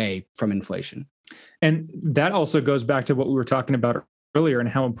diluted away from inflation. And that also goes back to what we were talking about earlier and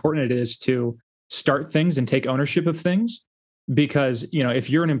how important it is to start things and take ownership of things. Because, if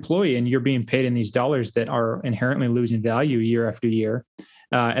you're an employee and you're being paid in these dollars that are inherently losing value year after year,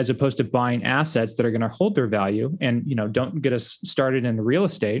 as opposed to buying assets that are going to hold their value, and, don't get us started in real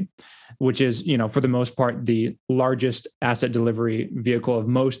estate, which is, for the most part, the largest asset delivery vehicle of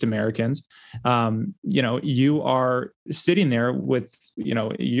most Americans. You are sitting there with,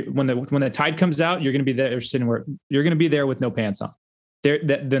 when the tide comes out, you're going to be there sitting where you're going to be there with no pants on.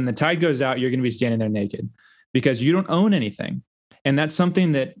 Then the tide goes out, you're going to be standing there naked because you don't own anything. And that's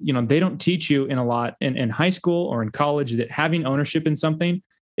something that, they don't teach you in high school or in college, that having ownership in something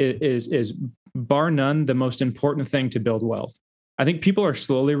is bar none the most important thing to build wealth. I think people are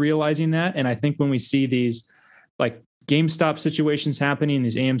slowly realizing that. And I think when we see these like GameStop situations happening,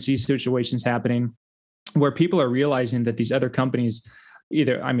 these AMC situations happening, where people are realizing that these other companies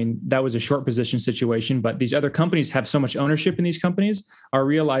that was a short position situation, but these other companies have so much ownership in these companies, are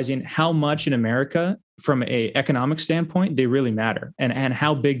realizing how much in America, from an economic standpoint, they really matter, and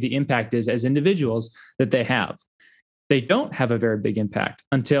how big the impact is as individuals that they have. They don't have a very big impact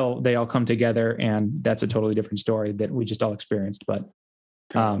until they all come together, and that's a totally different story that we just all experienced. But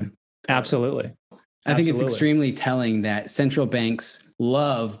absolutely. I think it's extremely telling that central banks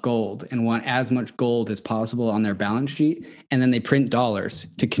love gold and want as much gold as possible on their balance sheet. And then they print dollars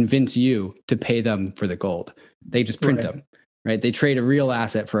to convince you to pay them for the gold. They just print them, right? They trade a real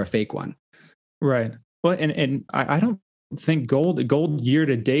asset for a fake one. Right. Well, and I don't think gold year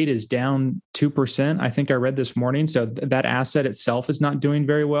to date is down 2%. I think I read this morning. So that asset itself is not doing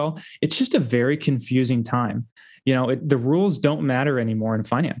very well. It's just a very confusing time. The rules don't matter anymore in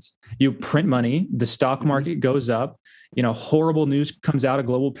finance. You print money, the stock market goes up, horrible news comes out, a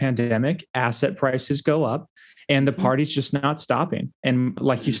global pandemic, asset prices go up, and the party's just not stopping. And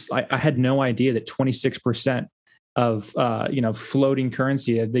like I had no idea that 26% of, floating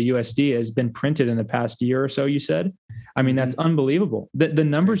currency of the USD has been printed in the past year or so, you said. I mean, that's unbelievable. The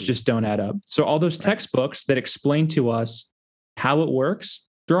numbers just don't add up. So all those textbooks that explain to us how it works,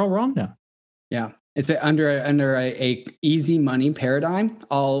 they're all wrong now. Yeah. It's under a easy money paradigm.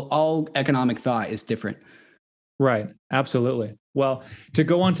 All economic thought is different. Right. Absolutely. Well, to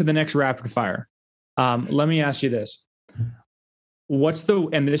go on to the next rapid fire, let me ask you this.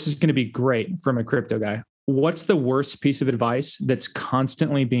 And this is going to be great from a crypto guy. What's the worst piece of advice that's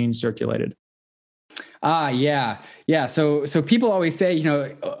constantly being circulated? Yeah. So people always say,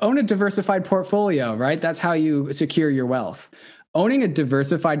 own a diversified portfolio, right? That's how you secure your wealth. Owning a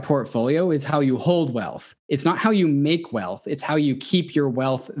diversified portfolio is how you hold wealth. It's not how you make wealth. It's how you keep your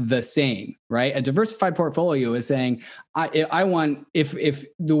wealth the same, right? A diversified portfolio is saying, I want, if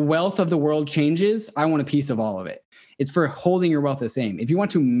the wealth of the world changes, I want a piece of all of it. It's for holding your wealth the same. If you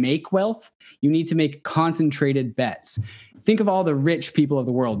want to make wealth, you need to make concentrated bets. Think of all the rich people of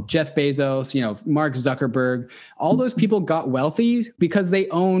the world, Jeff Bezos, Mark Zuckerberg. All those people got wealthy because they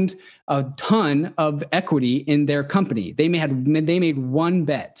owned a ton of equity in their company. They made one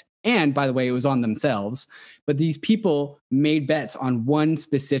bet. And by the way, it was on themselves. But these people made bets on one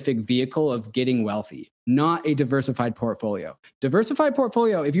specific vehicle of getting wealthy, not a diversified portfolio. Diversified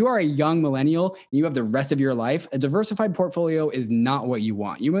portfolio, if you are a young millennial and you have the rest of your life, a diversified portfolio is not what you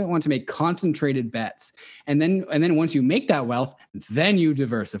want. You might want to make concentrated bets. And then once you make that wealth, then you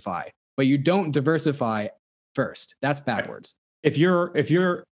diversify. But you don't diversify first. That's backwards. If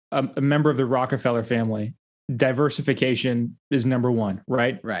you're a member of the Rockefeller family diversification is number one,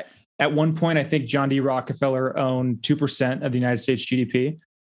 right? Right. At one point, I think John D. Rockefeller owned 2% of the United States GDP.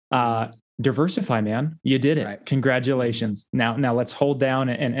 Diversify, man. You did it. Right. Congratulations. Now let's hold down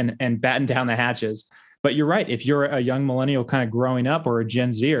and batten down the hatches. But you're right. If you're a young millennial kind of growing up or a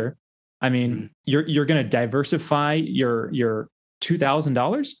Gen Zer, I mean, you're going to diversify your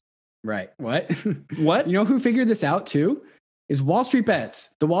 $2,000. Right. What? What? You know who figured this out too? Is Wall Street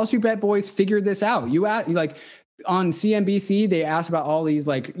Bets. The Wall Street Bet boys figured this out. Like on CNBC, they asked about all these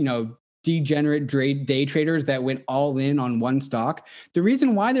degenerate day traders that went all in on one stock. The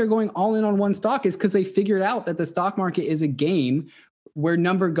reason why they're going all in on one stock is because they figured out that the stock market is a game where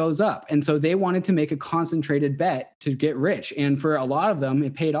number goes up. And so they wanted to make a concentrated bet to get rich. And for a lot of them,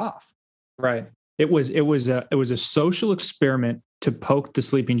 it paid off. Right. It was a social experiment to poke the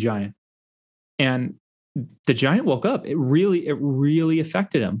sleeping giant. And the giant woke up. It really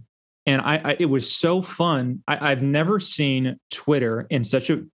affected him. And it was so fun. I've never seen Twitter in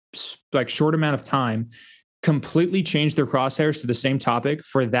such a short amount of time completely change their crosshairs to the same topic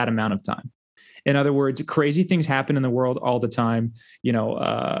for that amount of time. In other words, crazy things happen in the world all the time.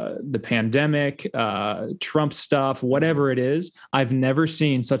 The pandemic, Trump stuff, whatever it is. I've never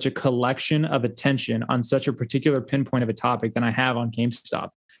seen such a collection of attention on such a particular pinpoint of a topic than I have on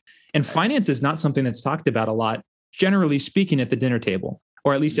GameStop. And finance is not something that's talked about a lot, generally speaking, at the dinner table,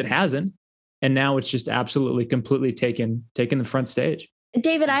 or at least it hasn't. And now it's just absolutely, completely taken the front stage.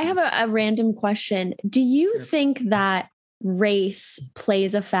 David, I have a random question. Do you think that race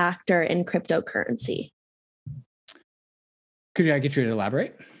plays a factor in cryptocurrency? Could I get you to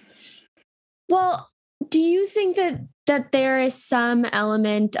elaborate? Well, do you think that there is some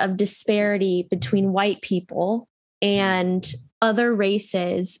element of disparity between white people and other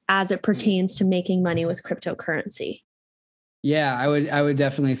races as it pertains to making money with cryptocurrency? Yeah, I would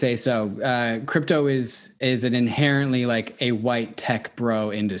definitely say so. Crypto is an inherently a white tech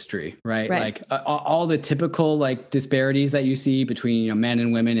bro industry, right? Like all the typical disparities that you see between men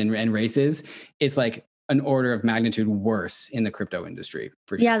and women and races, it's like an order of magnitude worse in the crypto industry.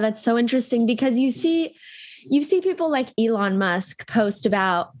 For sure. Yeah, that's so interesting because you see people like Elon Musk post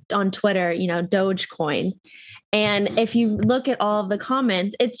about on Twitter, Dogecoin. And if you look at all of the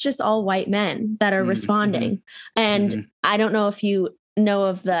comments, it's just all white men that are responding. And I don't know if you know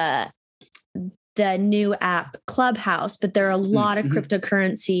of the new app Clubhouse, but there are a lot of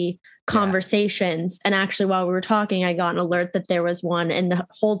cryptocurrency conversations. And actually, while we were talking, I got an alert that there was one, and the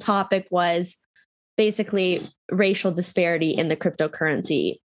whole topic was basically racial disparity in the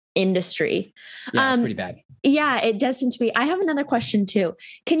cryptocurrency industry. Yeah, it's pretty bad. Yeah, it does seem to be. I have another question too.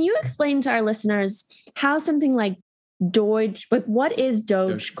 Can you explain to our listeners how something like what is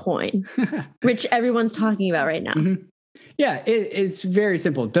Dogecoin, which everyone's talking about right now? Yeah, it's very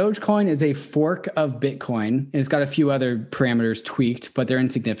simple. Dogecoin is a fork of Bitcoin. It's got a few other parameters tweaked, but they're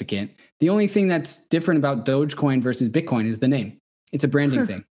insignificant. The only thing that's different about Dogecoin versus Bitcoin is the name. It's a branding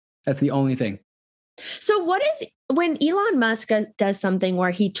thing. That's the only thing. So when Elon Musk does something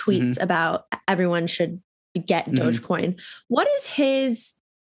where he tweets about everyone should get Dogecoin, why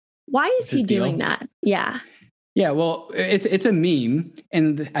is he doing that? Yeah. Yeah, well, it's a meme.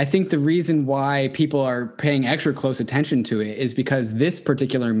 And I think the reason why people are paying extra close attention to it is because this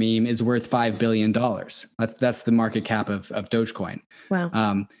particular meme is worth $5 billion. That's the market cap of Dogecoin.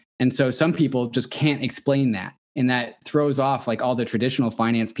 Wow. And so some people just can't explain that. And that throws off all the traditional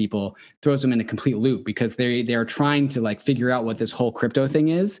finance people, throws them in a complete loop because they're trying to figure out what this whole crypto thing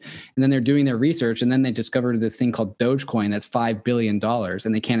is. And then they're doing their research and then they discovered this thing called Dogecoin that's $5 billion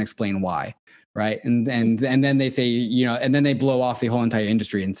and they can't explain why. Right. And then they say, and then they blow off the whole entire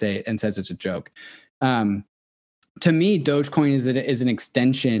industry and says it's a joke. To me, Dogecoin is an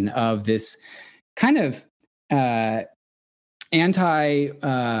extension of this kind of this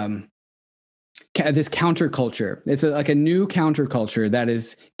counterculture. It's a new counterculture that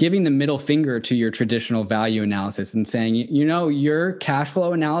is giving the middle finger to your traditional value analysis and saying, your cash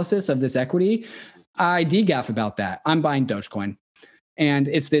flow analysis of this equity, I degaff about that. I'm buying Dogecoin. And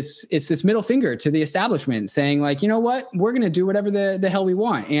it's this middle finger to the establishment saying you know what, we're going to do whatever the hell we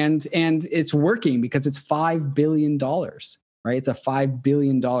want. And it's working because it's $5 billion, right? It's a $5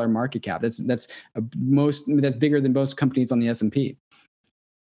 billion market cap. That's bigger than most companies on the S&P.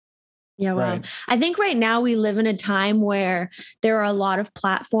 Yeah, well, right. I think right now we live in a time where there are a lot of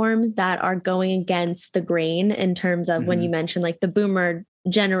platforms that are going against the grain in terms of when you mentioned the boomer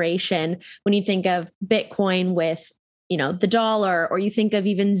generation, when you think of Bitcoin with, the dollar, or you think of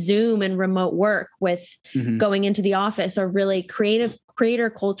even Zoom and remote work with going into the office, or really creator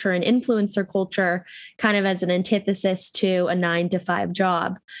culture and influencer culture kind of as an antithesis to a 9-to-5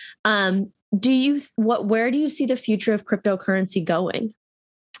 job. where do you see the future of cryptocurrency going?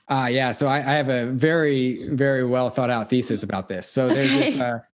 Yeah. So I have a very, very well thought out thesis about this. So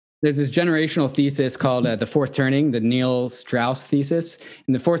there's this generational thesis called the fourth turning, the Neil Strauss thesis.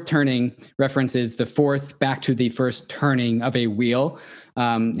 And the fourth turning references the fourth back to the first turning of a wheel.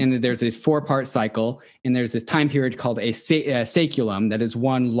 And there's this 4-part cycle, and there's this time period called a saeculum that is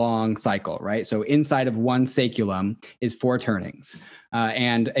one long cycle, right? So inside of one saeculum is 4 turnings.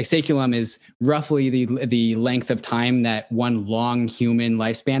 And a saeculum is roughly the length of time that one long human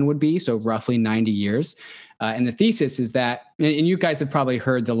lifespan would be, so roughly 90 years. And the thesis is that, and you guys have probably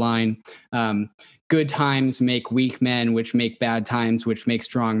heard the line, good times make weak men, which make bad times, which make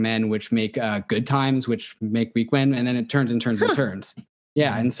strong men, which make good times, which make weak men, and then it turns and turns and turns.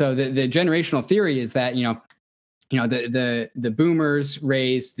 Yeah, and so the generational theory is that the boomers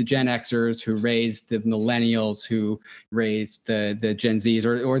raised the Gen Xers, who raised the millennials, who raised the Gen Zs,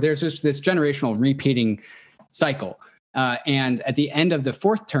 or there's just this generational repeating cycle. And at the end of the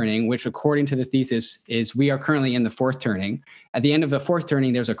fourth turning, which according to the thesis is we are currently in the fourth turning, at the end of the fourth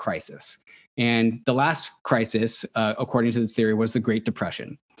turning, there's a crisis. And the last crisis, according to this theory, was the Great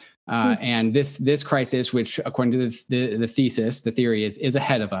Depression. And this crisis, which according to the thesis, the theory is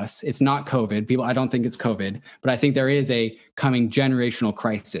ahead of us. It's not COVID. I don't think it's COVID, but I think there is a coming generational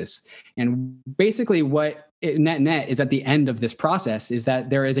crisis. And basically what net is at the end of this process is that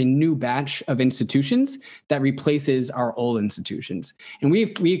there is a new batch of institutions that replaces our old institutions. And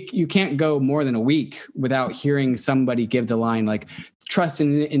you can't go more than a week without hearing somebody give the line like, trust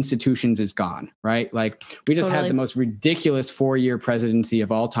in institutions is gone, right? Like we just had the most ridiculous 4-year presidency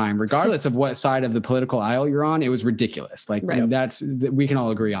of all time, regardless of what side of the political aisle you're on. It was ridiculous. Like we can all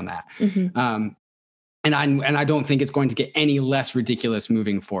agree on that. Mm-hmm. And I don't think it's going to get any less ridiculous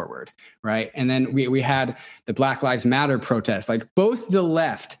moving forward, right? And then we had the Black Lives Matter protest. Like both the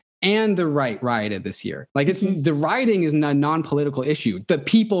left and the right rioted this year. Like the rioting is a non-political issue. The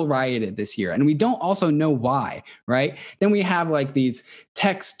people rioted this year, and we don't also know why, right? Then we have like these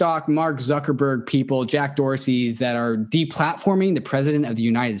tech stock Mark Zuckerberg people, Jack Dorsey's, that are deplatforming the president of the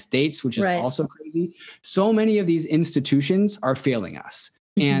United States, which is also crazy. So many of these institutions are failing us.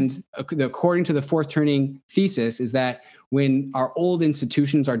 And according to the fourth turning thesis is that when our old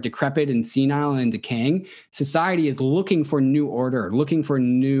institutions are decrepit and senile and decaying, society is looking for new order, looking for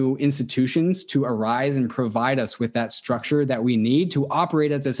new institutions to arise and provide us with that structure that we need to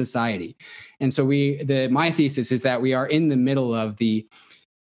operate as a society. And so my thesis is that we are in the middle of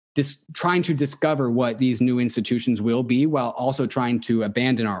trying to discover what these new institutions will be while also trying to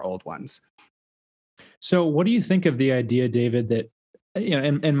abandon our old ones. So what do you think of the idea, David, that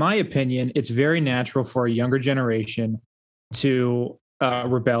in my opinion, it's very natural for a younger generation to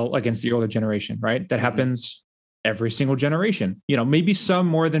rebel against the older generation, right? That happens every single generation, maybe some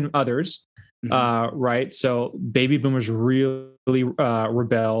more than others, right? So baby boomers really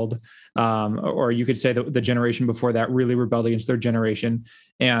rebelled, or you could say that the generation before that really rebelled against their generation.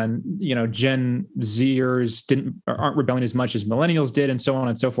 And, Gen Zers aren't rebelling as much as millennials did, and so on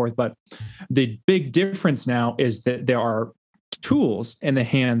and so forth. But the big difference now is that there are tools in the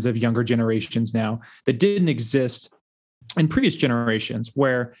hands of younger generations now that didn't exist in previous generations,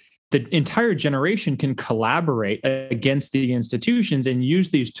 where the entire generation can collaborate against the institutions and use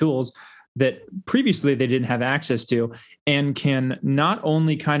these tools that previously they didn't have access to, and can not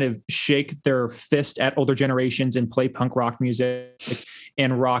only kind of shake their fist at older generations and play punk rock music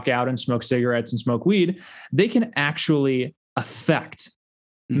and rock out and smoke cigarettes and smoke weed, they can actually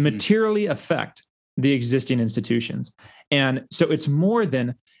materially affect the existing institutions. And so it's more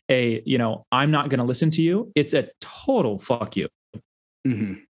than I'm not going to listen to you. It's a total fuck you.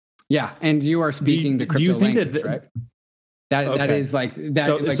 Mm-hmm. Yeah. And you are speaking the crypto language, right? That is like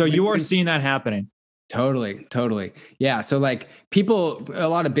that. So you are seeing that happening. Totally. Yeah. So like a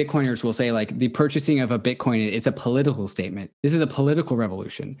lot of Bitcoiners will say like the purchasing of a Bitcoin, it's a political statement. This is a political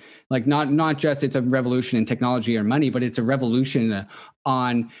revolution. Like not just it's a revolution in technology or money, but it's a revolution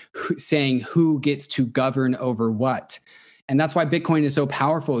on saying who gets to govern over what. And that's why Bitcoin is so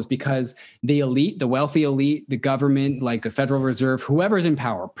powerful, is because the elite, the wealthy elite, the government, like the Federal Reserve, whoever's in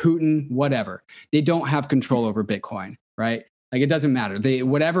power, Putin, whatever, they don't have control over Bitcoin, right? Like it doesn't matter.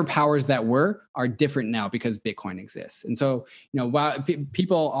 Whatever powers that were are different now because Bitcoin exists. And so, while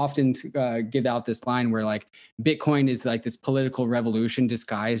people often give out this line where like Bitcoin is like this political revolution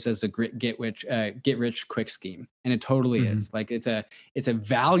disguised as a get rich quick scheme, and it totally is. Like it's a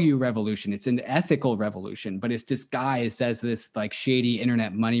value revolution. It's an ethical revolution, but it's disguised as this like shady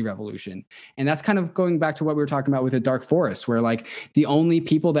internet money revolution. And that's kind of going back to what we were talking about with the dark forest, where like the only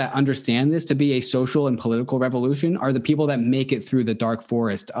people that understand this to be a social and political revolution are the people that make make it through the dark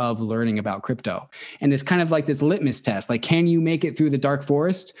forest of learning about crypto? And it's kind of like this litmus test. Like, can you make it through the dark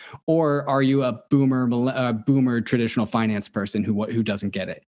forest, or are you a boomer traditional finance person who doesn't get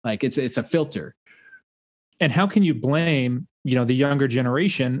it? Like, it's a filter. And how can you blame, the younger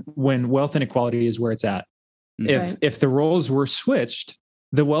generation when wealth inequality is where it's at? Right. If the roles were switched,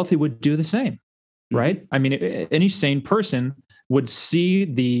 the wealthy would do the same, right? I mean, any sane person would see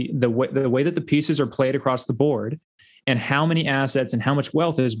the way that the pieces are played across the board, and how many assets and how much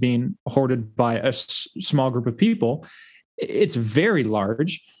wealth is being hoarded by a small group of people. It's very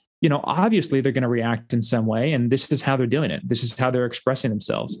large. Obviously they're going to react in some way, and this is how they're doing it. This is how they're expressing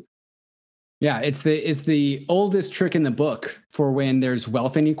themselves. Yeah, it's the oldest trick in the book for when there's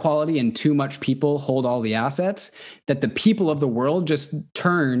wealth inequality and too much people hold all the assets, that the people of the world just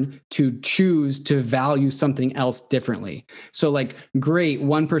turn to choose to value something else differently. So like, great,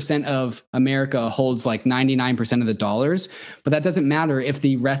 1% of America holds like 99% of the dollars, but that doesn't matter if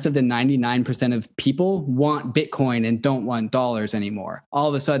the rest of the 99% of people want Bitcoin and don't want dollars anymore. All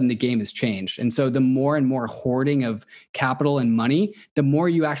of a sudden the game has changed. And so the more and more hoarding of capital and money, the more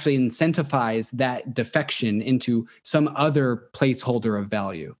you actually incentivize that defection into some other placeholder of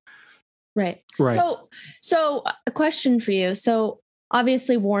value. Right. Right. So a question for you. So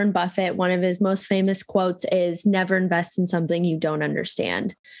obviously Warren Buffett, one of his most famous quotes is never invest in something you don't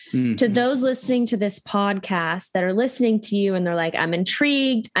understand. Mm-hmm. To those listening to this podcast that are listening to you and they're like, I'm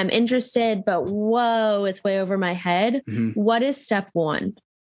intrigued, I'm interested, but whoa, it's way over my head. Mm-hmm. What is step one?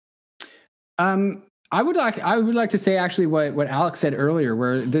 I would like to say actually what Alex said earlier,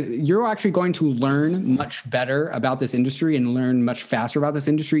 where you're actually going to learn much better about this industry and learn much faster about this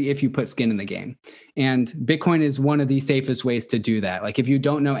industry if you put skin in the game. And Bitcoin is one of the safest ways to do that. Like, if you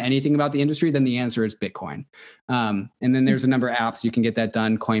don't know anything about the industry, then the answer is Bitcoin. And then there's a number of apps you can get that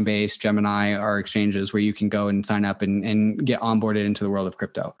done. Coinbase, Gemini are exchanges where you can go and sign up and get onboarded into the world of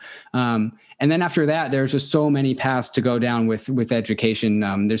crypto. And then after that, there's just so many paths to go down with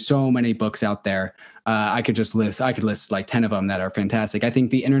education. There's so many books out there. I could list like 10 of them that are fantastic. I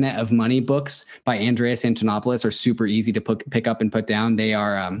think the Internet of Money books by Andreas Antonopoulos are super easy to pick up and put down. They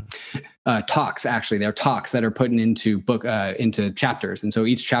are talks, actually. They're talks that are put into chapters. And so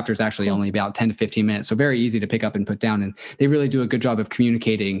each chapter is actually only about 10 to 15 minutes. So very easy to pick up and put down. And they really do a good job of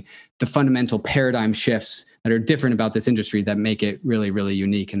communicating the fundamental paradigm shifts that are different about this industry that make it really, really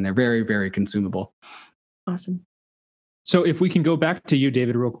unique. And they're very, very consumable. Awesome. So if we can go back to you,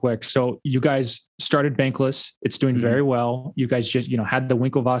 David, real quick. So you guys started Bankless. It's doing very well. You guys just, had the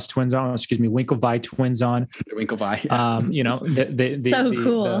Winklevoss twins on. Winklevi twins on. The Winklevi. Yeah.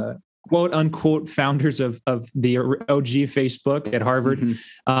 Cool. The quote unquote founders of the OG Facebook at Harvard.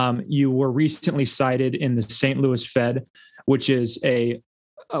 Mm-hmm. You were recently cited in the St. Louis Fed, which is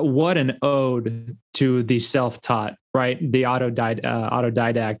what an ode to the self-taught, right? The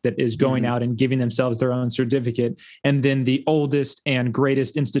autodidact that is going out and giving themselves their own certificate. And then the oldest and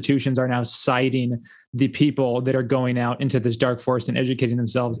greatest institutions are now citing the people that are going out into this dark forest and educating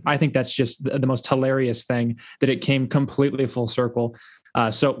themselves. I think that's just the most hilarious thing, that it came completely full circle.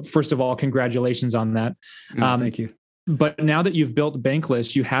 So first of all, congratulations on that. Thank you. But now that you've built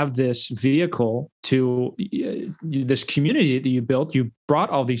Bankless, you have this vehicle to this community that you built. You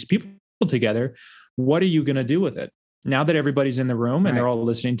brought all these people together. What are you going to do with it? Now that everybody's in the room and they're all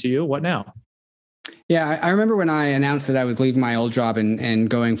listening to you, what now? Yeah, I remember when I announced that I was leaving my old job and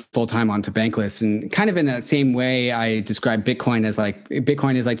going full-time onto Bankless, and kind of in that same way, I described Bitcoin is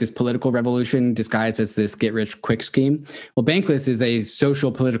like this political revolution disguised as this get-rich-quick scheme. Well, Bankless is a social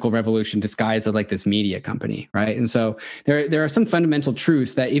political revolution disguised as like this media company, right? And so there are some fundamental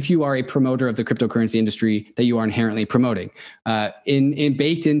truths that if you are a promoter of the cryptocurrency industry, that you are inherently promoting. In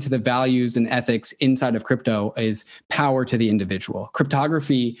baked into the values and ethics inside of crypto is power to the individual.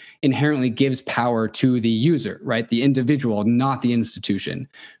 Cryptography inherently gives power to the user, right? The individual, not the institution,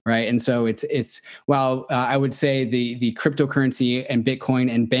 right? And so it's while I would say the cryptocurrency and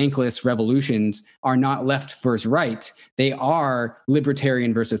Bitcoin and Bankless revolutions are not left versus right, they are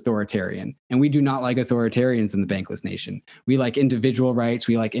libertarian versus authoritarian. And we do not like authoritarians in the Bankless nation. We like individual rights.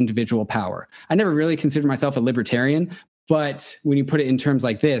 We like individual power. I never really considered myself a libertarian, but when you put it in terms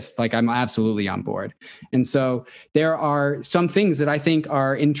like this, like, I'm absolutely on board. And so there are some things that I think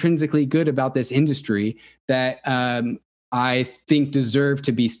are intrinsically good about this industry that I think deserve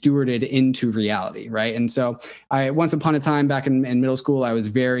to be stewarded into reality, right? And so once upon a time back in middle school, I was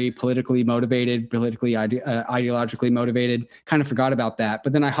very politically motivated, ideologically motivated, kind of forgot about that.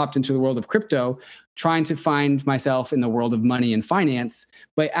 But then I hopped into the world of crypto, trying to find myself in the world of money and finance,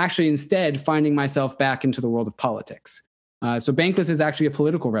 but actually instead finding myself back into the world of politics. So Bankless is actually a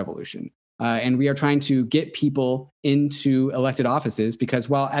political revolution. And we are trying to get people into elected offices because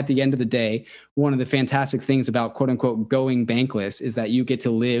while at the end of the day, one of the fantastic things about quote unquote going bankless is that you get to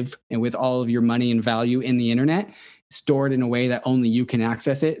live and with all of your money and value in the internet stored in a way that only you can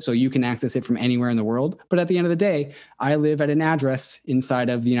access it. So you can access it from anywhere in the world. But at the end of the day, I live at an address inside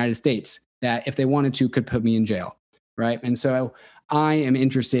of the United States that if they wanted to could put me in jail. Right. And so I am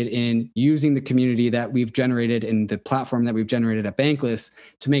interested in using the community that we've generated and the platform that we've generated at Bankless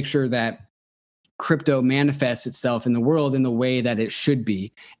to make sure that crypto manifests itself in the world in the way that it should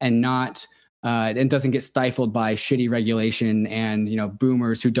be and not and doesn't get stifled by shitty regulation and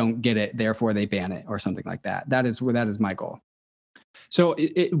boomers who don't get it, therefore they ban it or something like that. That is my goal. So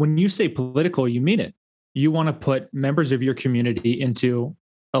when you say political, you mean it. You want to put members of your community into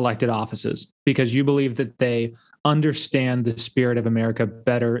elected offices because you believe that they understand the spirit of America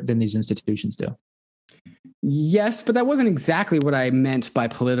better than these institutions do. Yes, but that wasn't exactly what I meant by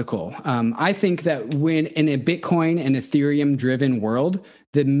political. I think that when in a Bitcoin and Ethereum driven world,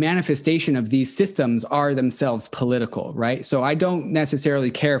 the manifestation of these systems are themselves political, right? So I don't necessarily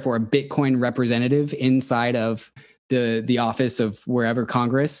care for a Bitcoin representative inside of the office of wherever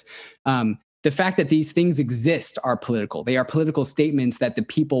Congress. The fact that these things exist are political. They are political statements that the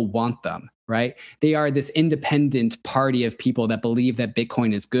people want them, right? They are this independent party of people that believe that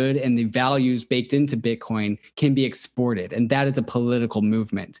Bitcoin is good and the values baked into Bitcoin can be exported. And that is a political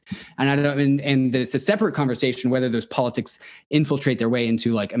movement. And it's a separate conversation whether those politics infiltrate their way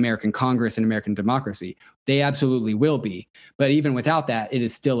into like American Congress and American democracy. They absolutely will be. But even without that, it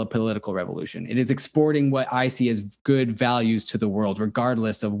is still a political revolution. It is exporting what I see as good values to the world,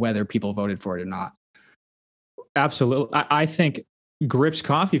 regardless of whether people voted for it or not. Absolutely. I think Grips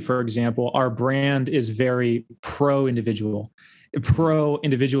Coffee, for example, our brand is very pro-individual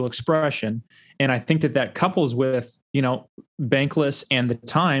expression. And I think that couples with, Bankless and the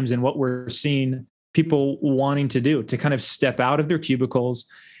times and what we're seeing people wanting to do to kind of step out of their cubicles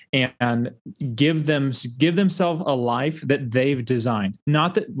and give themselves a life that they've designed,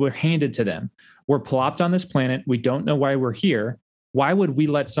 not that we're handed to them. We're plopped on this planet. We don't know why we're here. Why would we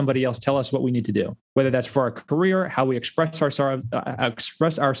let somebody else tell us what we need to do? Whether that's for our career, how we express ourselves,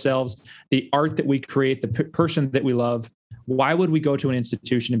 the art that we create, the person that we love. Why would we go to an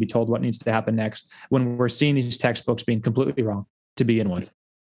institution and be told what needs to happen next when we're seeing these textbooks being completely wrong to begin with?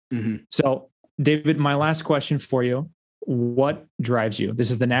 Mm-hmm. So, David, my last question for you. What drives you?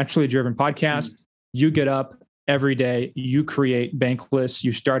 This is the Naturally Driven podcast. Mm-hmm. You get up every day, you create Bankless.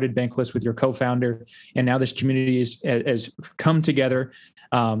 You started Bankless with your co-founder, and now this community has come together.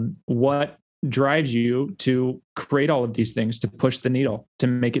 What drives you to create all of these things, to push the needle, to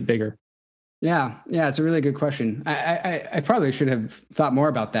make it bigger? Yeah, it's a really good question. I probably should have thought more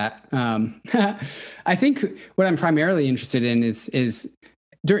about that. I think what I'm primarily interested in is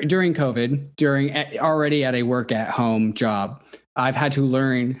during COVID, already at a work at home job, I've had to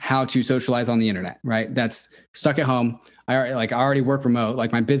learn how to socialize on the internet, right? That's stuck at home. I already work remote.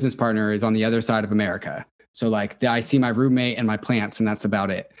 Like my business partner is on the other side of America. So like I see my roommate and my plants and that's about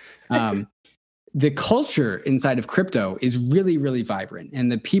it. The culture inside of crypto is really, really vibrant. And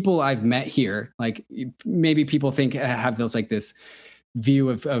the people I've met here, like maybe people have this view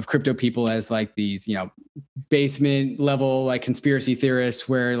of crypto people as like these, basement level, like conspiracy theorists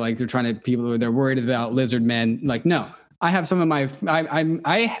where like they're worried about lizard men. Like, no, I have some of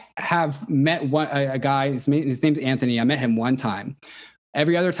I have met a guy, his name's Anthony. I met him one time.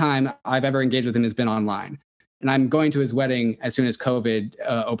 Every other time I've ever engaged with him has been online. And I'm going to his wedding as soon as COVID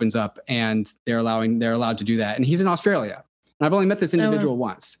opens up and they're allowed to do that. And he's in Australia. And I've only met this individual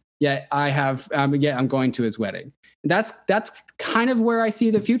once, yet I'm going to his wedding. That's kind of where I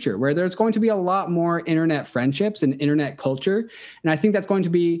see the future, where there's going to be a lot more internet friendships and internet culture. And I think that's going to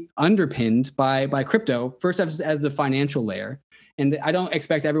be underpinned by crypto, first as the financial layer. And I don't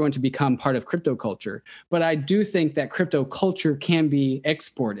expect everyone to become part of crypto culture, but I do think that crypto culture can be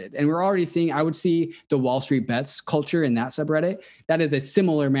exported. And we're already seeing, I would see the Wall Street Bets culture in that subreddit. That is a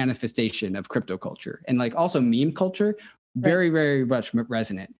similar manifestation of crypto culture. And like also meme culture, very, very much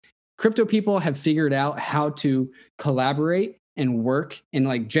resonant. Crypto people have figured out how to collaborate and work and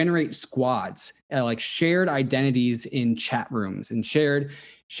like generate squads, like shared identities in chat rooms and shared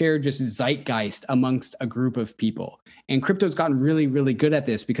just zeitgeist amongst a group of people. And crypto's gotten really, really good at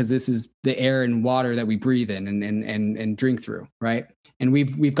this because this is the air and water that we breathe in and drink through, right? And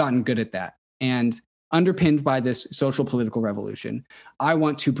we've gotten good at that. And underpinned by this social political revolution, I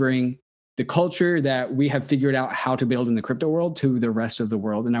want to bring the culture that we have figured out how to build in the crypto world to the rest of the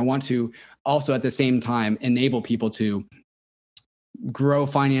world. And I want to also at the same time enable people to grow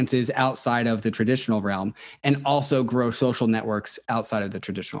finances outside of the traditional realm and also grow social networks outside of the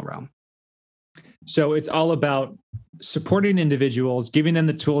traditional realm. So it's all about supporting individuals, giving them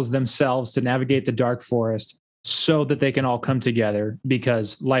the tools themselves to navigate the dark forest so that they can all come together,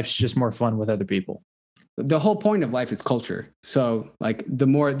 because life's just more fun with other people. The whole point of life is culture. So like the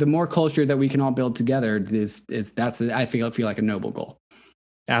more culture that we can all build together I feel like a noble goal.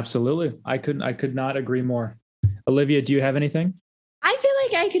 Absolutely. I could not agree more. Olivia, do you have anything? I feel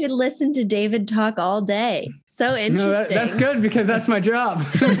like I could listen to David talk all day. So interesting. No, that's good, because that's my job.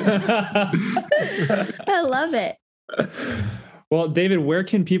 I love it. Well, David, where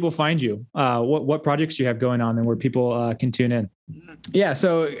can people find you? What projects do you have going on, and where people can tune in? Yeah.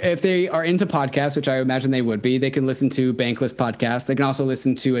 So if they are into podcasts, which I imagine they would be, they can listen to Bankless podcast. They can also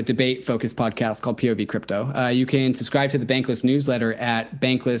listen to a debate focused podcast called POV Crypto. You can subscribe to the Bankless newsletter at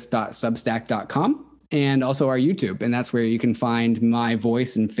bankless.substack.com, and also our YouTube. And that's where you can find my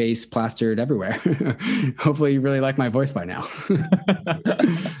voice and face plastered everywhere. Hopefully you really like my voice by now.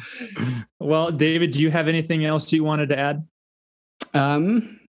 Well, David, do you have anything else you wanted to add?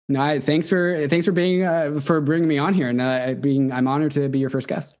 No, thanks for bringing me on here, and I'm honored to be your first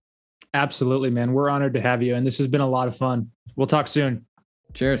guest. Absolutely, man. We're honored to have you, and this has been a lot of fun. We'll talk soon.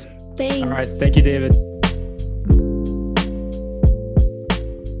 Cheers. Thanks. All right. Thank you, David.